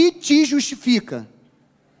que te justifica?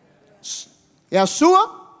 É a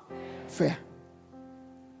sua fé.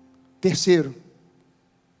 Terceiro,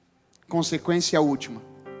 consequência última.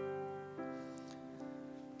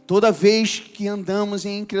 Toda vez que andamos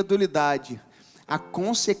em incredulidade, a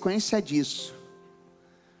consequência disso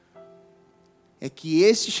é que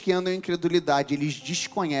esses que andam em incredulidade, eles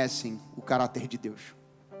desconhecem o caráter de Deus.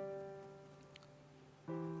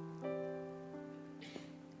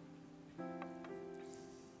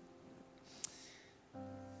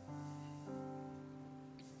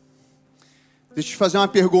 Deixa eu te fazer uma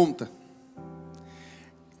pergunta.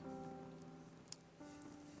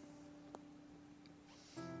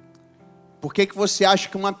 Por que você acha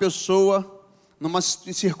que uma pessoa, numa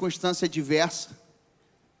circunstância adversa,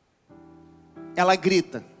 ela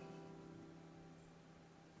grita?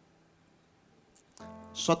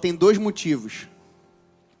 Só tem dois motivos.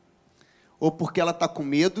 Ou porque ela está com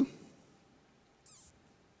medo,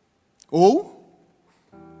 ou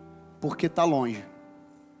porque está longe.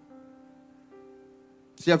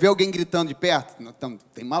 Você já viu alguém gritando de perto? Não,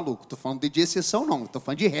 tem maluco, estou falando de exceção não, estou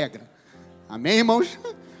falando de regra. Amém, irmãos?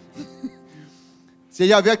 Você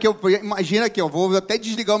já viu aqui, imagina aqui, eu vou até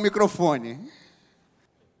desligar o microfone.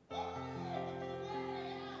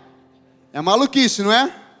 É maluquice, não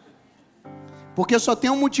é? Porque só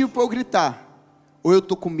tem um motivo para eu gritar. Ou eu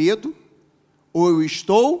estou com medo, ou eu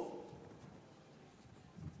estou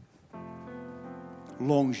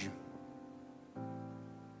longe.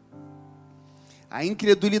 A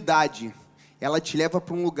incredulidade, ela te leva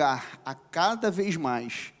para um lugar a cada vez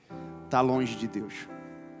mais estar longe de Deus.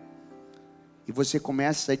 E você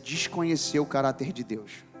começa a desconhecer o caráter de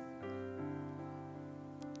Deus.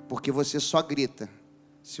 Porque você só grita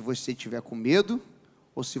se você estiver com medo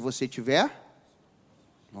ou se você estiver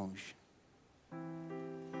longe.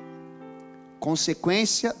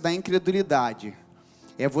 Consequência da incredulidade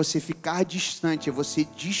é você ficar distante, é você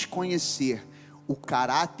desconhecer o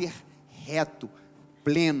caráter reto,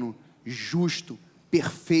 pleno, justo,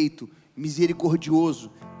 perfeito,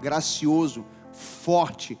 misericordioso, gracioso,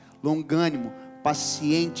 forte, longânimo,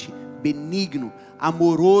 paciente, benigno,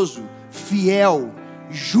 amoroso, fiel,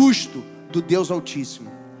 justo do Deus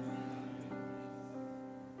Altíssimo.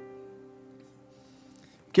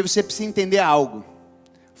 Porque você precisa entender algo.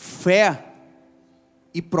 Fé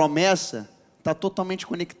e promessa está totalmente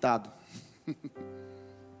conectado.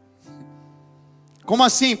 Como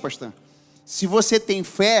assim, pastor? Se você tem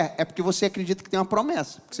fé, é porque você acredita que tem uma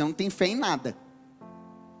promessa. Porque você não tem fé em nada.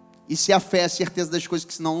 E se a fé é a certeza das coisas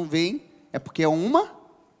que não vêm, é porque é uma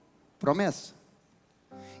promessa.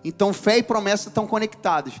 Então fé e promessa estão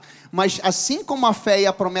conectadas. Mas assim como a fé e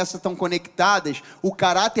a promessa estão conectadas, o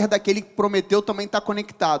caráter daquele que prometeu também está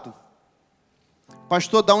conectado.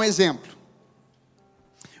 Pastor, dá um exemplo.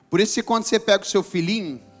 Por isso que quando você pega o seu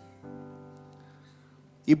filhinho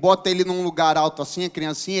e bota ele num lugar alto assim, a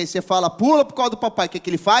criancinha, e você fala, pula por causa do papai, o que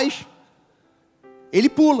ele faz? Ele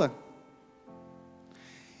pula.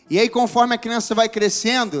 E aí conforme a criança vai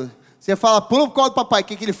crescendo, você fala, pula por causa do papai, o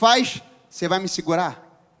que ele faz? Você vai me segurar.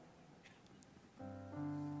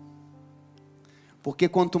 Porque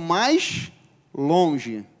quanto mais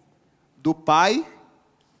longe do pai,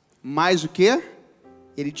 mais o quê?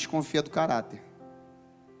 Ele desconfia do caráter.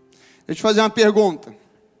 Deixa eu te fazer uma pergunta.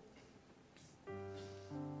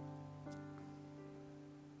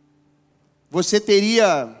 Você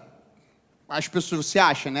teria, as pessoas, você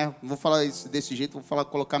acha, né? Não vou falar isso desse jeito,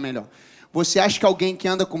 colocar melhor. Você acha que alguém que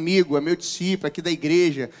anda comigo, é meu discípulo, aqui da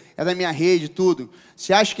igreja, é da minha rede, tudo.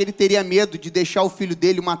 Você acha que ele teria medo de deixar o filho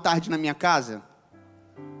dele uma tarde na minha casa?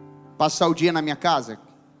 Passar o dia na minha casa?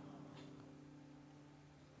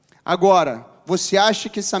 Agora, você acha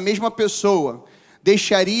que essa mesma pessoa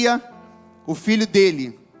deixaria o filho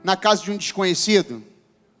dele na casa de um desconhecido?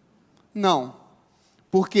 Não.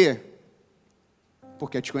 Por quê?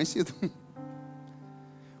 Porque é desconhecido.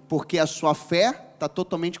 Porque a sua fé está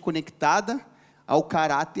totalmente conectada ao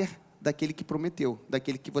caráter daquele que prometeu,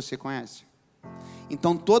 daquele que você conhece.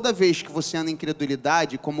 Então, toda vez que você anda em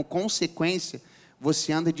incredulidade, como consequência,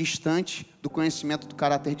 você anda distante do conhecimento do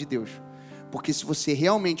caráter de Deus. Porque se você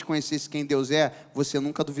realmente conhecesse quem Deus é, você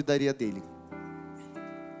nunca duvidaria dele.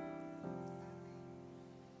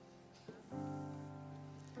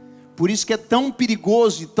 Por isso que é tão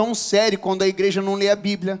perigoso e tão sério quando a igreja não lê a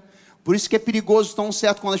Bíblia. Por isso que é perigoso, tão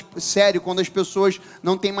sério, quando as pessoas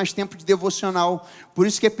não têm mais tempo de devocional. Por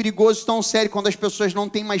isso que é perigoso, tão sério, quando as pessoas não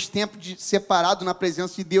têm mais tempo de separado na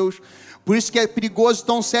presença de Deus. Por isso que é perigoso,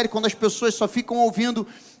 tão sério, quando as pessoas só ficam ouvindo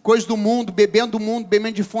coisas do mundo, bebendo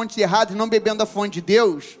de fontes erradas e não bebendo da fonte de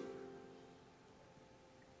Deus.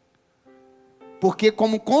 Porque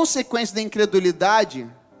como consequência da incredulidade,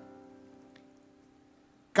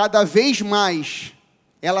 cada vez mais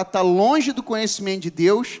ela está longe do conhecimento de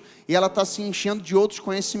Deus e ela está se enchendo de outros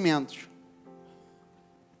conhecimentos.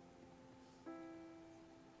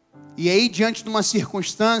 E aí, diante de uma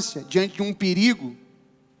circunstância, diante de um perigo,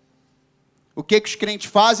 o que os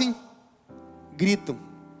crentes fazem? Gritam.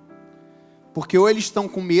 Porque ou eles estão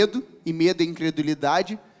com medo, e medo é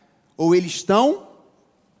incredulidade, ou eles estão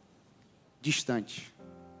distantes.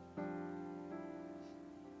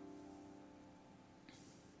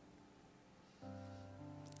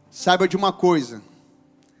 Saiba de uma coisa: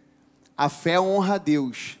 a fé honra a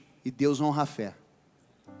Deus e Deus honra a fé.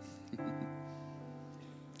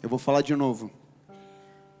 Eu vou falar de novo.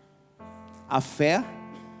 A fé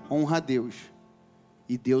honra a Deus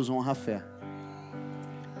e Deus honra a fé.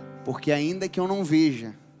 Porque ainda que eu não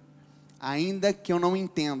veja, ainda que eu não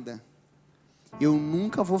entenda, eu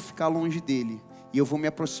nunca vou ficar longe dele e eu vou me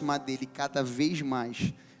aproximar dele cada vez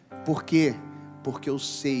mais. Por quê? Porque eu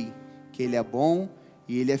sei que ele é bom,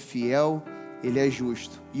 e ele é fiel, ele é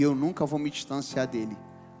justo. E eu nunca vou me distanciar dele.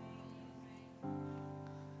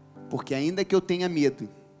 Porque ainda que eu tenha medo,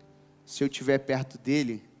 se eu estiver perto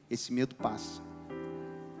dele, esse medo passa.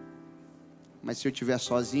 Mas se eu estiver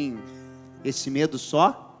sozinho, esse medo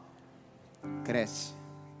só cresce.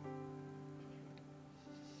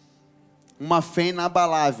 Uma fé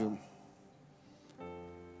inabalável,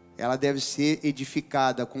 ela deve ser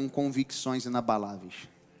edificada com convicções inabaláveis.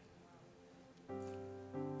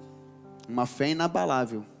 Uma fé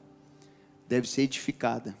inabalável deve ser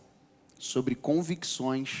edificada sobre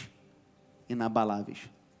convicções inabaláveis.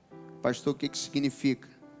 Pastor, o que isso significa?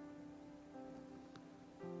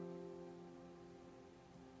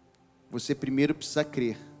 Você primeiro precisa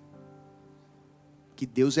crer que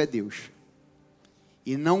Deus é Deus.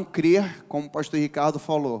 E não crer, como o pastor Ricardo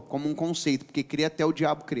falou, como um conceito, porque crer até o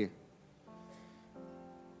diabo crê.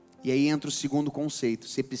 E aí entra o segundo conceito: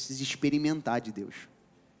 você precisa experimentar de Deus.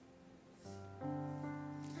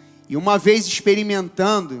 E uma vez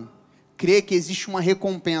experimentando, crer que existe uma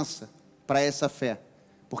recompensa para essa fé.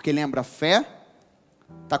 Porque lembra, a fé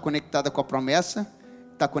está conectada com a promessa,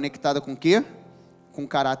 está conectada com o quê? Com o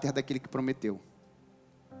caráter daquele que prometeu.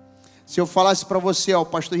 Se eu falasse para você, o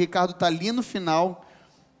pastor Ricardo está ali no final,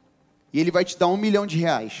 e ele vai te dar R$1 milhão.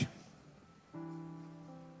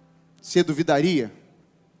 Você duvidaria?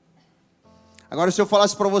 Agora se eu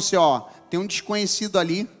falasse para você, tem um desconhecido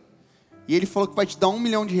ali, e ele falou que vai te dar R$1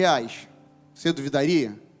 milhão. Você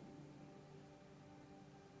duvidaria?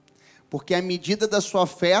 Porque a medida da sua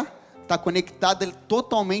fé está conectada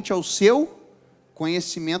totalmente ao seu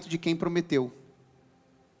conhecimento de quem prometeu.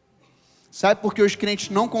 Sabe por que os crentes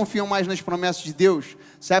não confiam mais nas promessas de Deus?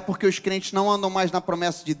 Sabe por que os crentes não andam mais na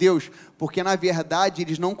promessa de Deus? Porque na verdade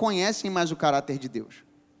eles não conhecem mais o caráter de Deus.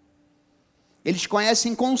 Eles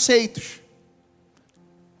conhecem conceitos.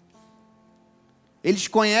 Eles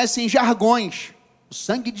conhecem jargões. O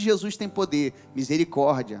sangue de Jesus tem poder,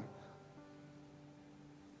 misericórdia.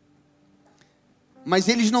 Mas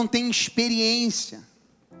eles não têm experiência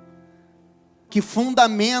que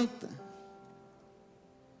fundamenta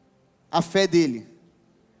a fé dele,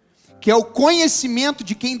 que é o conhecimento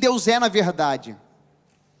de quem Deus é na verdade.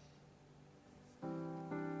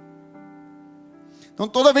 Então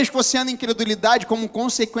toda vez que você anda em incredulidade, como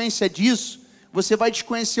consequência disso, você vai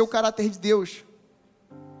desconhecer o caráter de Deus.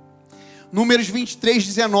 Números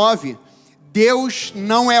 23:19, Deus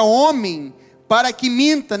não é homem para que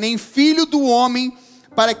minta, nem filho do homem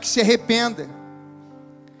para que se arrependa.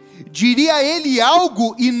 Diria ele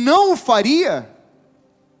algo e não o faria?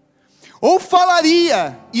 Ou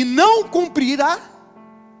falaria e não cumprirá?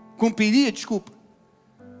 Cumpriria, desculpa.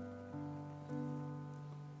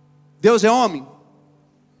 Deus é homem?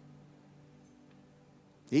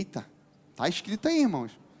 Eita, está escrito aí,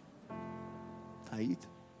 irmãos.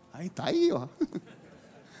 Tá aí, ó.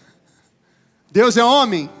 Deus é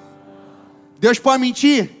homem? Deus pode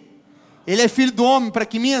mentir? Ele é filho do homem para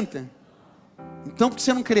que minta? Então por que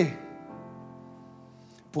você não crê?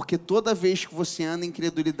 Porque toda vez que você anda em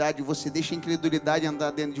incredulidade, você deixa a incredulidade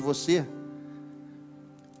andar dentro de você,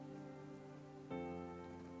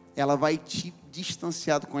 ela vai te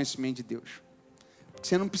distanciar do conhecimento de Deus. Porque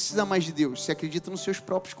você não precisa mais de Deus, você acredita nos seus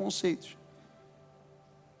próprios conceitos.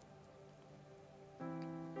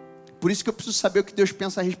 Por isso que eu preciso saber o que Deus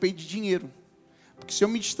pensa a respeito de dinheiro. Porque se eu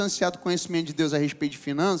me distanciar do conhecimento de Deus a respeito de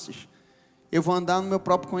finanças, eu vou andar no meu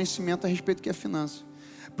próprio conhecimento a respeito do que é finanças.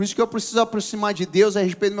 Por isso que eu preciso aproximar de Deus a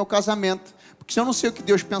respeito do meu casamento. Porque se eu não sei o que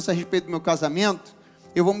Deus pensa a respeito do meu casamento,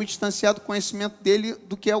 eu vou me distanciar do conhecimento dele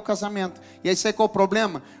do que é o casamento. E aí sabe qual é o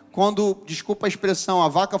problema? Quando, desculpa a expressão, a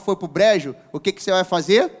vaca foi para o brejo, o que você vai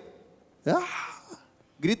fazer?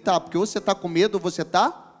 Gritar, porque ou você está com medo ou você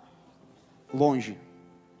está longe.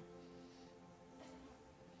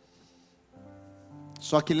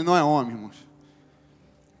 Só que ele não é homem, irmãos,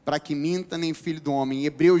 para que minta nem filho do homem.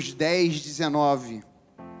 Hebreus 10, 19.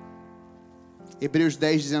 Hebreus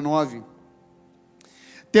 10, 19.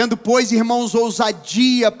 Tendo, pois, irmãos,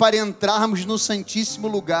 ousadia para entrarmos no santíssimo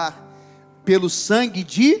lugar, pelo sangue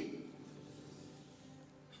de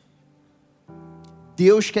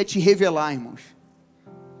Deus quer te revelar, irmãos.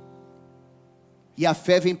 E a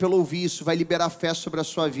fé vem pelo ouvir, isso vai liberar fé sobre a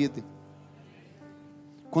sua vida.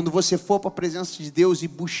 Quando você for para a presença de Deus e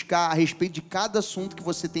buscar a respeito de cada assunto que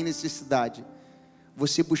você tem necessidade,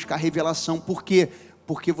 você buscar revelação. Por quê?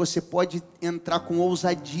 Porque você pode entrar com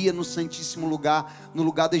ousadia no santíssimo lugar, no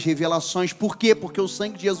lugar das revelações. Por quê? Porque o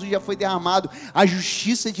sangue de Jesus já foi derramado, a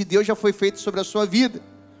justiça de Deus já foi feita sobre a sua vida.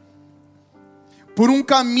 Por um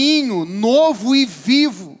caminho novo e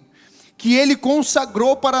vivo, que Ele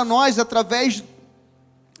consagrou para nós através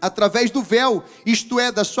do véu, isto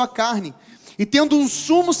é, da sua carne. E tendo um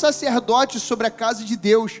sumo sacerdote sobre a casa de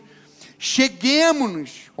Deus,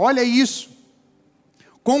 cheguemo-nos, olha isso,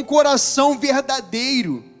 com coração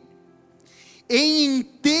verdadeiro, em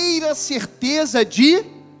inteira certeza de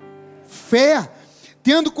fé,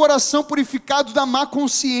 tendo o coração purificado da má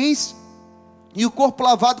consciência, e o corpo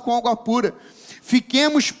lavado com água pura.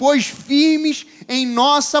 Fiquemos, pois, firmes em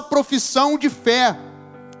nossa profissão de fé,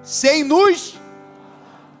 sem nos...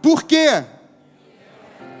 Por quê?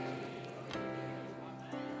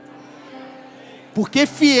 Porque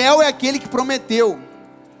fiel é aquele que prometeu.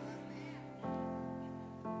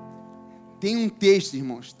 Tem um texto,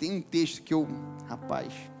 irmãos, tem um texto que eu...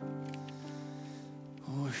 Rapaz...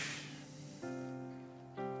 Oxe.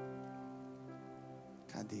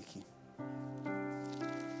 Cadê aqui?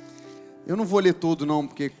 Eu não vou ler todo não,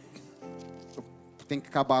 porque tem que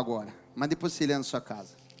acabar agora. Mas depois você lê na sua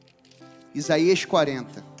casa. Isaías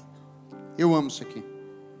 40. Eu amo isso aqui.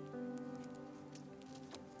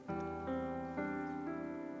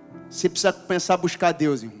 Você precisa começar a buscar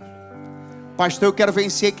Deus, irmão. Pastor, eu quero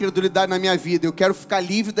vencer a incredulidade na minha vida. Eu quero ficar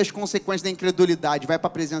livre das consequências da incredulidade. Vai para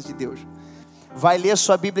a presença de Deus. Vai ler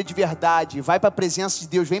sua Bíblia de verdade. Vai para a presença de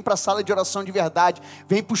Deus. Vem para a sala de oração de verdade.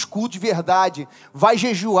 Vem para os cultos de verdade. Vai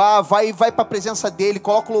jejuar. Vai para a presença dEle.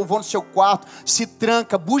 Coloca o louvor no seu quarto. Se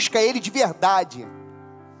tranca. Busca Ele de verdade.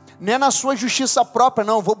 Não é na sua justiça própria,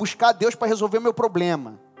 não. Vou buscar Deus para resolver o meu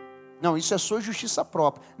problema. Não, isso é sua justiça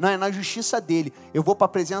própria. Não, é na justiça dEle. Eu vou para a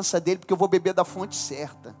presença dEle porque eu vou beber da fonte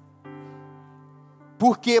certa.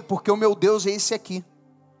 Por quê? Porque o meu Deus é esse aqui.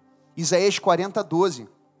 Isaías 40, 12.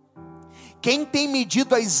 Quem tem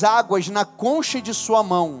medido as águas na concha de sua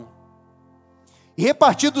mão, e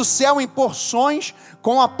repartido o céu em porções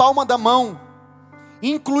com a palma da mão,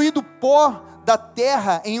 incluído o pó da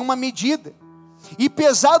terra em uma medida, e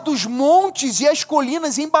pesado os montes e as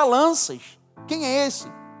colinas em balanças. Quem é esse?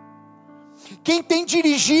 Quem tem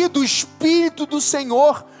dirigido o Espírito do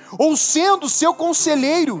Senhor, ou sendo seu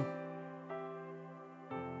conselheiro,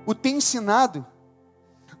 o tem ensinado?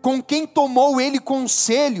 Com quem tomou ele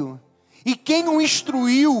conselho, e quem o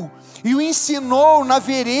instruiu, e o ensinou na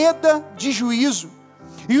vereda de juízo,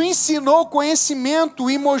 e o ensinou conhecimento,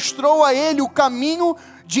 e mostrou a ele o caminho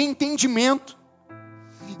de entendimento.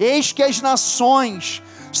 Eis que as nações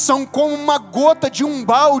são como uma gota de um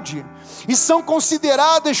balde, e são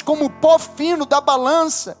consideradas como o pó fino da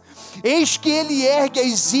balança. Eis que ele ergue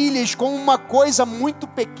as ilhas como uma coisa muito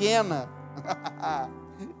pequena.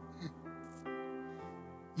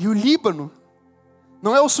 E o Líbano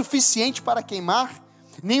não é o suficiente para queimar,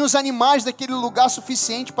 nem os animais daquele lugar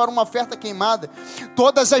suficiente para uma oferta queimada.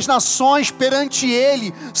 Todas as nações perante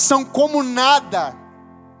ele são como nada,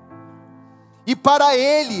 e para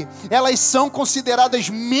ele elas são consideradas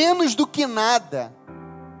menos do que nada.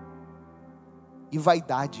 E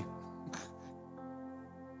vaidade.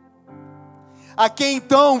 A quem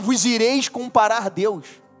então vos ireis comparar Deus?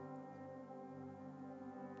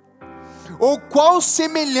 Ou qual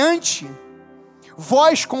semelhante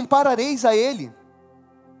vós comparareis a ele?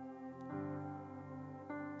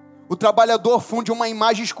 O trabalhador funde uma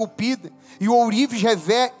imagem esculpida, e o ourives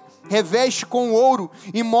reveste com ouro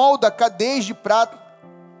e molda cadeias de prata.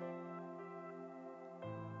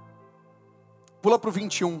 Pula para o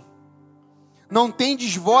 21. Não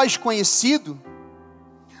tendes vós conhecido?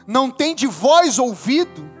 Não tendes vós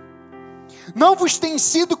ouvido? Não vos tem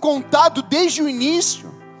sido contado desde o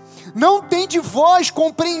início? Não tendes vós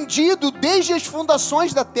compreendido desde as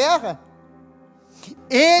fundações da terra?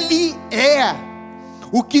 Ele é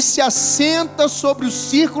o que se assenta sobre o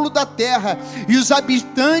círculo da terra, e os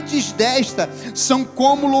habitantes desta são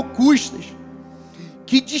como locustas,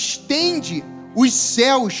 que distende os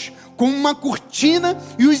céus como uma cortina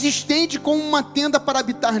e os estende como uma tenda para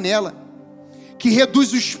habitar nela, que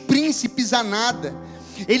reduz os príncipes a nada.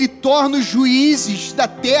 Ele torna os juízes da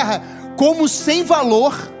terra como sem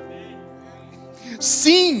valor.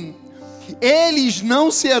 Sim, eles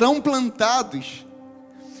não serão plantados.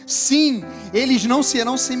 Sim, eles não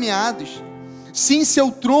serão semeados. Sim,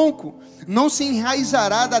 seu tronco não se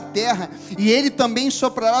enraizará da terra, e ele também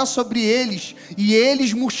soprará sobre eles, e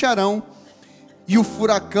eles murcharão, e o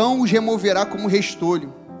furacão os removerá como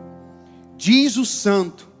restolho. Diz o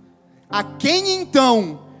santo: a quem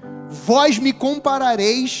então vós me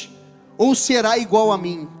comparareis, ou será igual a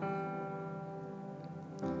mim?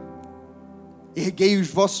 Erguei os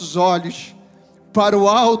vossos olhos para o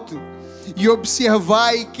alto e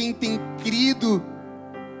observai quem tem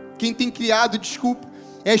criado,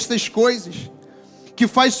 estas coisas, que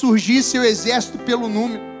faz surgir seu exército pelo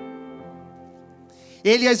número.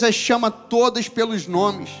 Ele as chama todas pelos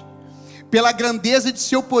nomes, pela grandeza de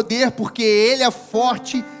seu poder, porque ele é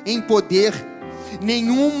forte em poder.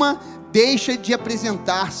 Nenhuma deixa de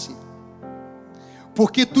apresentar-se.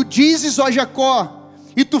 Porque tu dizes, ó Jacó,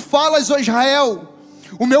 e tu falas, ó Israel: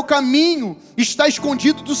 o meu caminho está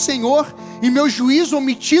escondido do Senhor, e meu juízo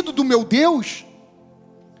omitido do meu Deus.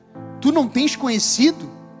 Tu não tens conhecido?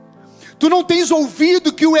 Tu não tens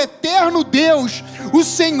ouvido que o eterno Deus, o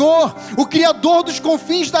Senhor, o Criador dos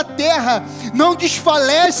confins da terra, não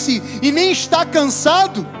desfalece e nem está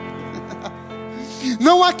cansado?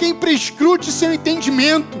 Não há quem prescrute seu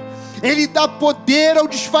entendimento. Ele dá poder ao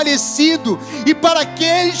desfalecido, e para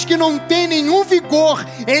aqueles que não têm nenhum vigor,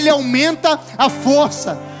 ele aumenta a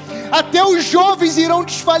força. Até os jovens irão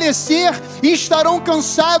desfalecer e estarão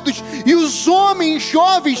cansados, e os homens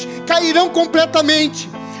jovens cairão completamente.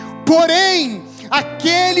 Porém,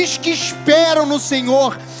 aqueles que esperam no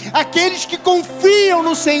Senhor, aqueles que confiam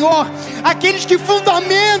no Senhor, aqueles que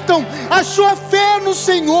fundamentam a sua fé no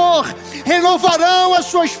Senhor, renovarão as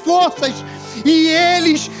suas forças, e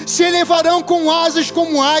eles se elevarão com asas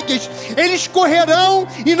como águias. Eles correrão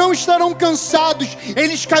e não estarão cansados,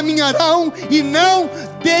 eles caminharão e não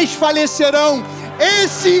desfalecerão.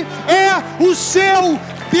 Esse é o seu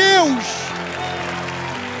Deus.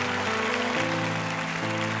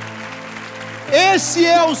 Esse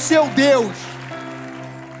é o seu Deus.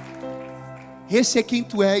 Esse é quem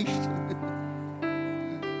tu és.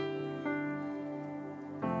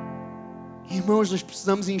 Irmãos, nós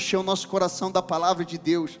precisamos encher o nosso coração da palavra de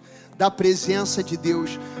Deus, da presença de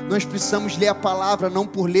Deus. Nós precisamos ler a palavra, não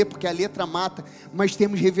por ler, porque a letra mata, mas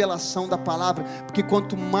temos revelação da palavra, porque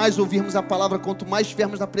quanto mais ouvirmos a palavra, quanto mais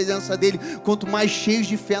estivermos na presença dEle, quanto mais cheios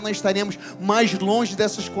de fé nós estaremos, mais longe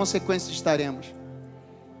dessas consequências estaremos.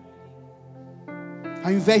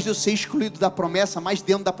 Ao invés de eu ser excluído da promessa, mais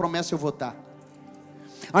dentro da promessa eu vou estar.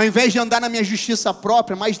 Ao invés de andar na minha justiça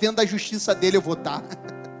própria, mais dentro da justiça dEle eu vou estar.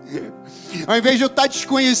 Ao invés de eu estar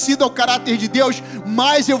desconhecido ao caráter de Deus,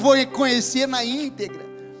 mais eu vou reconhecer na íntegra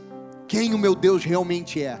quem o meu Deus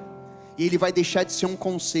realmente é. E Ele vai deixar de ser um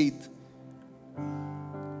conceito.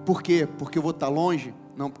 Por quê? Porque eu vou estar longe?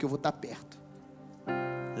 Não, porque eu vou estar perto,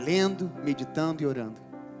 lendo, meditando e orando.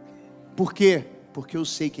 Por quê? Porque eu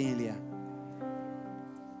sei quem Ele é.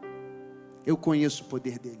 Eu conheço o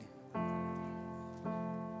poder dEle.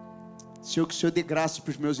 Senhor, que o Senhor dê graça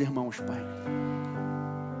para os meus irmãos, Pai.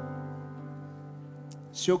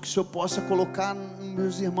 Senhor, que o Senhor possa colocar nos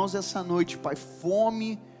meus irmãos essa noite, Pai,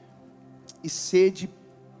 fome e sede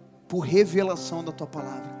por revelação da Tua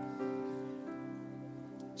Palavra.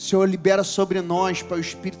 Senhor, libera sobre nós, Pai, o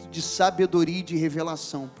espírito de sabedoria e de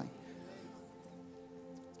revelação, Pai,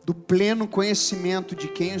 do pleno conhecimento de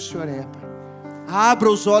quem o Senhor é, Pai.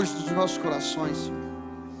 Abra os olhos dos nossos corações, Senhor.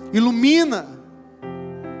 Ilumina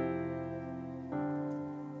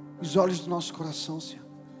os olhos do nosso coração, Senhor,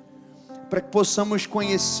 para que possamos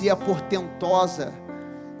conhecer a portentosa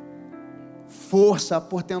força, a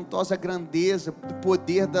portentosa grandeza, do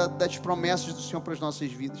poder das promessas do Senhor para as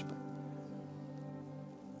nossas vidas, Pai.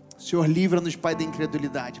 Senhor, livra-nos, Pai, da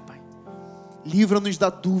incredulidade, Pai. Livra-nos da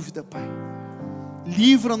dúvida, Pai.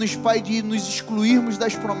 Livra-nos, Pai, de nos excluirmos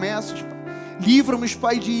das promessas, Pai. Livra-nos,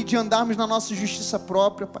 Pai, de andarmos na nossa justiça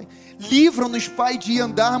própria, Pai. Livra-nos, Pai, de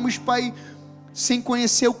andarmos, Pai, sem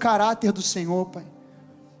conhecer o caráter do Senhor, Pai.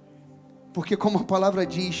 Porque como a palavra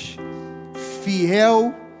diz,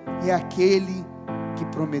 fiel é aquele que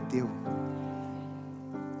prometeu.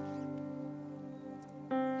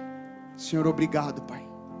 Senhor, obrigado, Pai.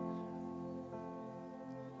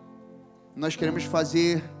 Nós queremos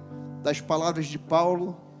fazer das palavras de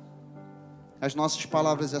Paulo as nossas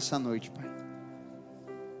palavras essa noite, Pai.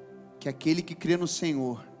 Que aquele que crê no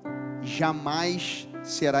Senhor jamais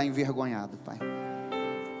será envergonhado, Pai.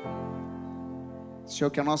 Senhor,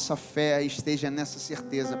 que a nossa fé esteja nessa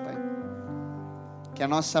certeza, Pai. Que a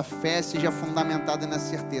nossa fé seja fundamentada nessa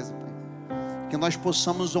certeza, Pai. Que nós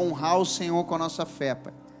possamos honrar o Senhor com a nossa fé,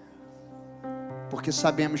 Pai. Porque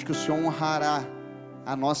sabemos que o Senhor honrará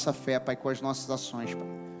a nossa fé, Pai, com as nossas ações, Pai.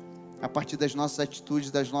 A partir das nossas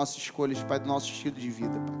atitudes, das nossas escolhas, Pai, do nosso estilo de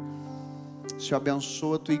vida, Pai. O Senhor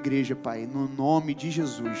abençoa a tua igreja, Pai, no nome de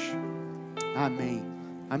Jesus. Amém.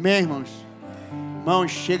 Amém, irmãos?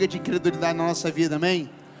 Irmãos, chega de incredulidade na nossa vida, amém?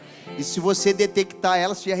 E se você detectar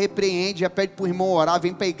ela, você já repreende, já pede para o irmão orar,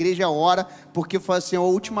 vem para a igreja, ora, porque fala assim, a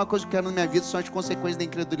última coisa que eu quero na minha vida são as consequências da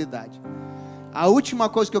incredulidade. A última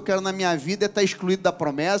coisa que eu quero na minha vida é estar excluído da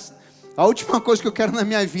promessa. A última coisa que eu quero na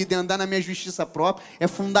minha vida é andar na minha justiça própria, é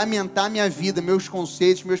fundamentar a minha vida, meus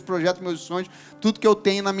conceitos, meus projetos, meus sonhos, tudo que eu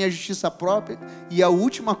tenho na minha justiça própria. E a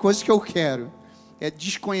última coisa que eu quero é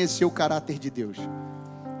desconhecer o caráter de Deus,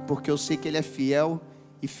 porque eu sei que Ele é fiel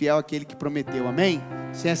e fiel àquele que prometeu, amém?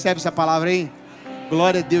 Você recebe essa palavra aí?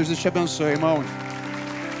 Glória a Deus, Deus te abençoe, irmãos.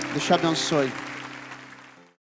 Deus te abençoe.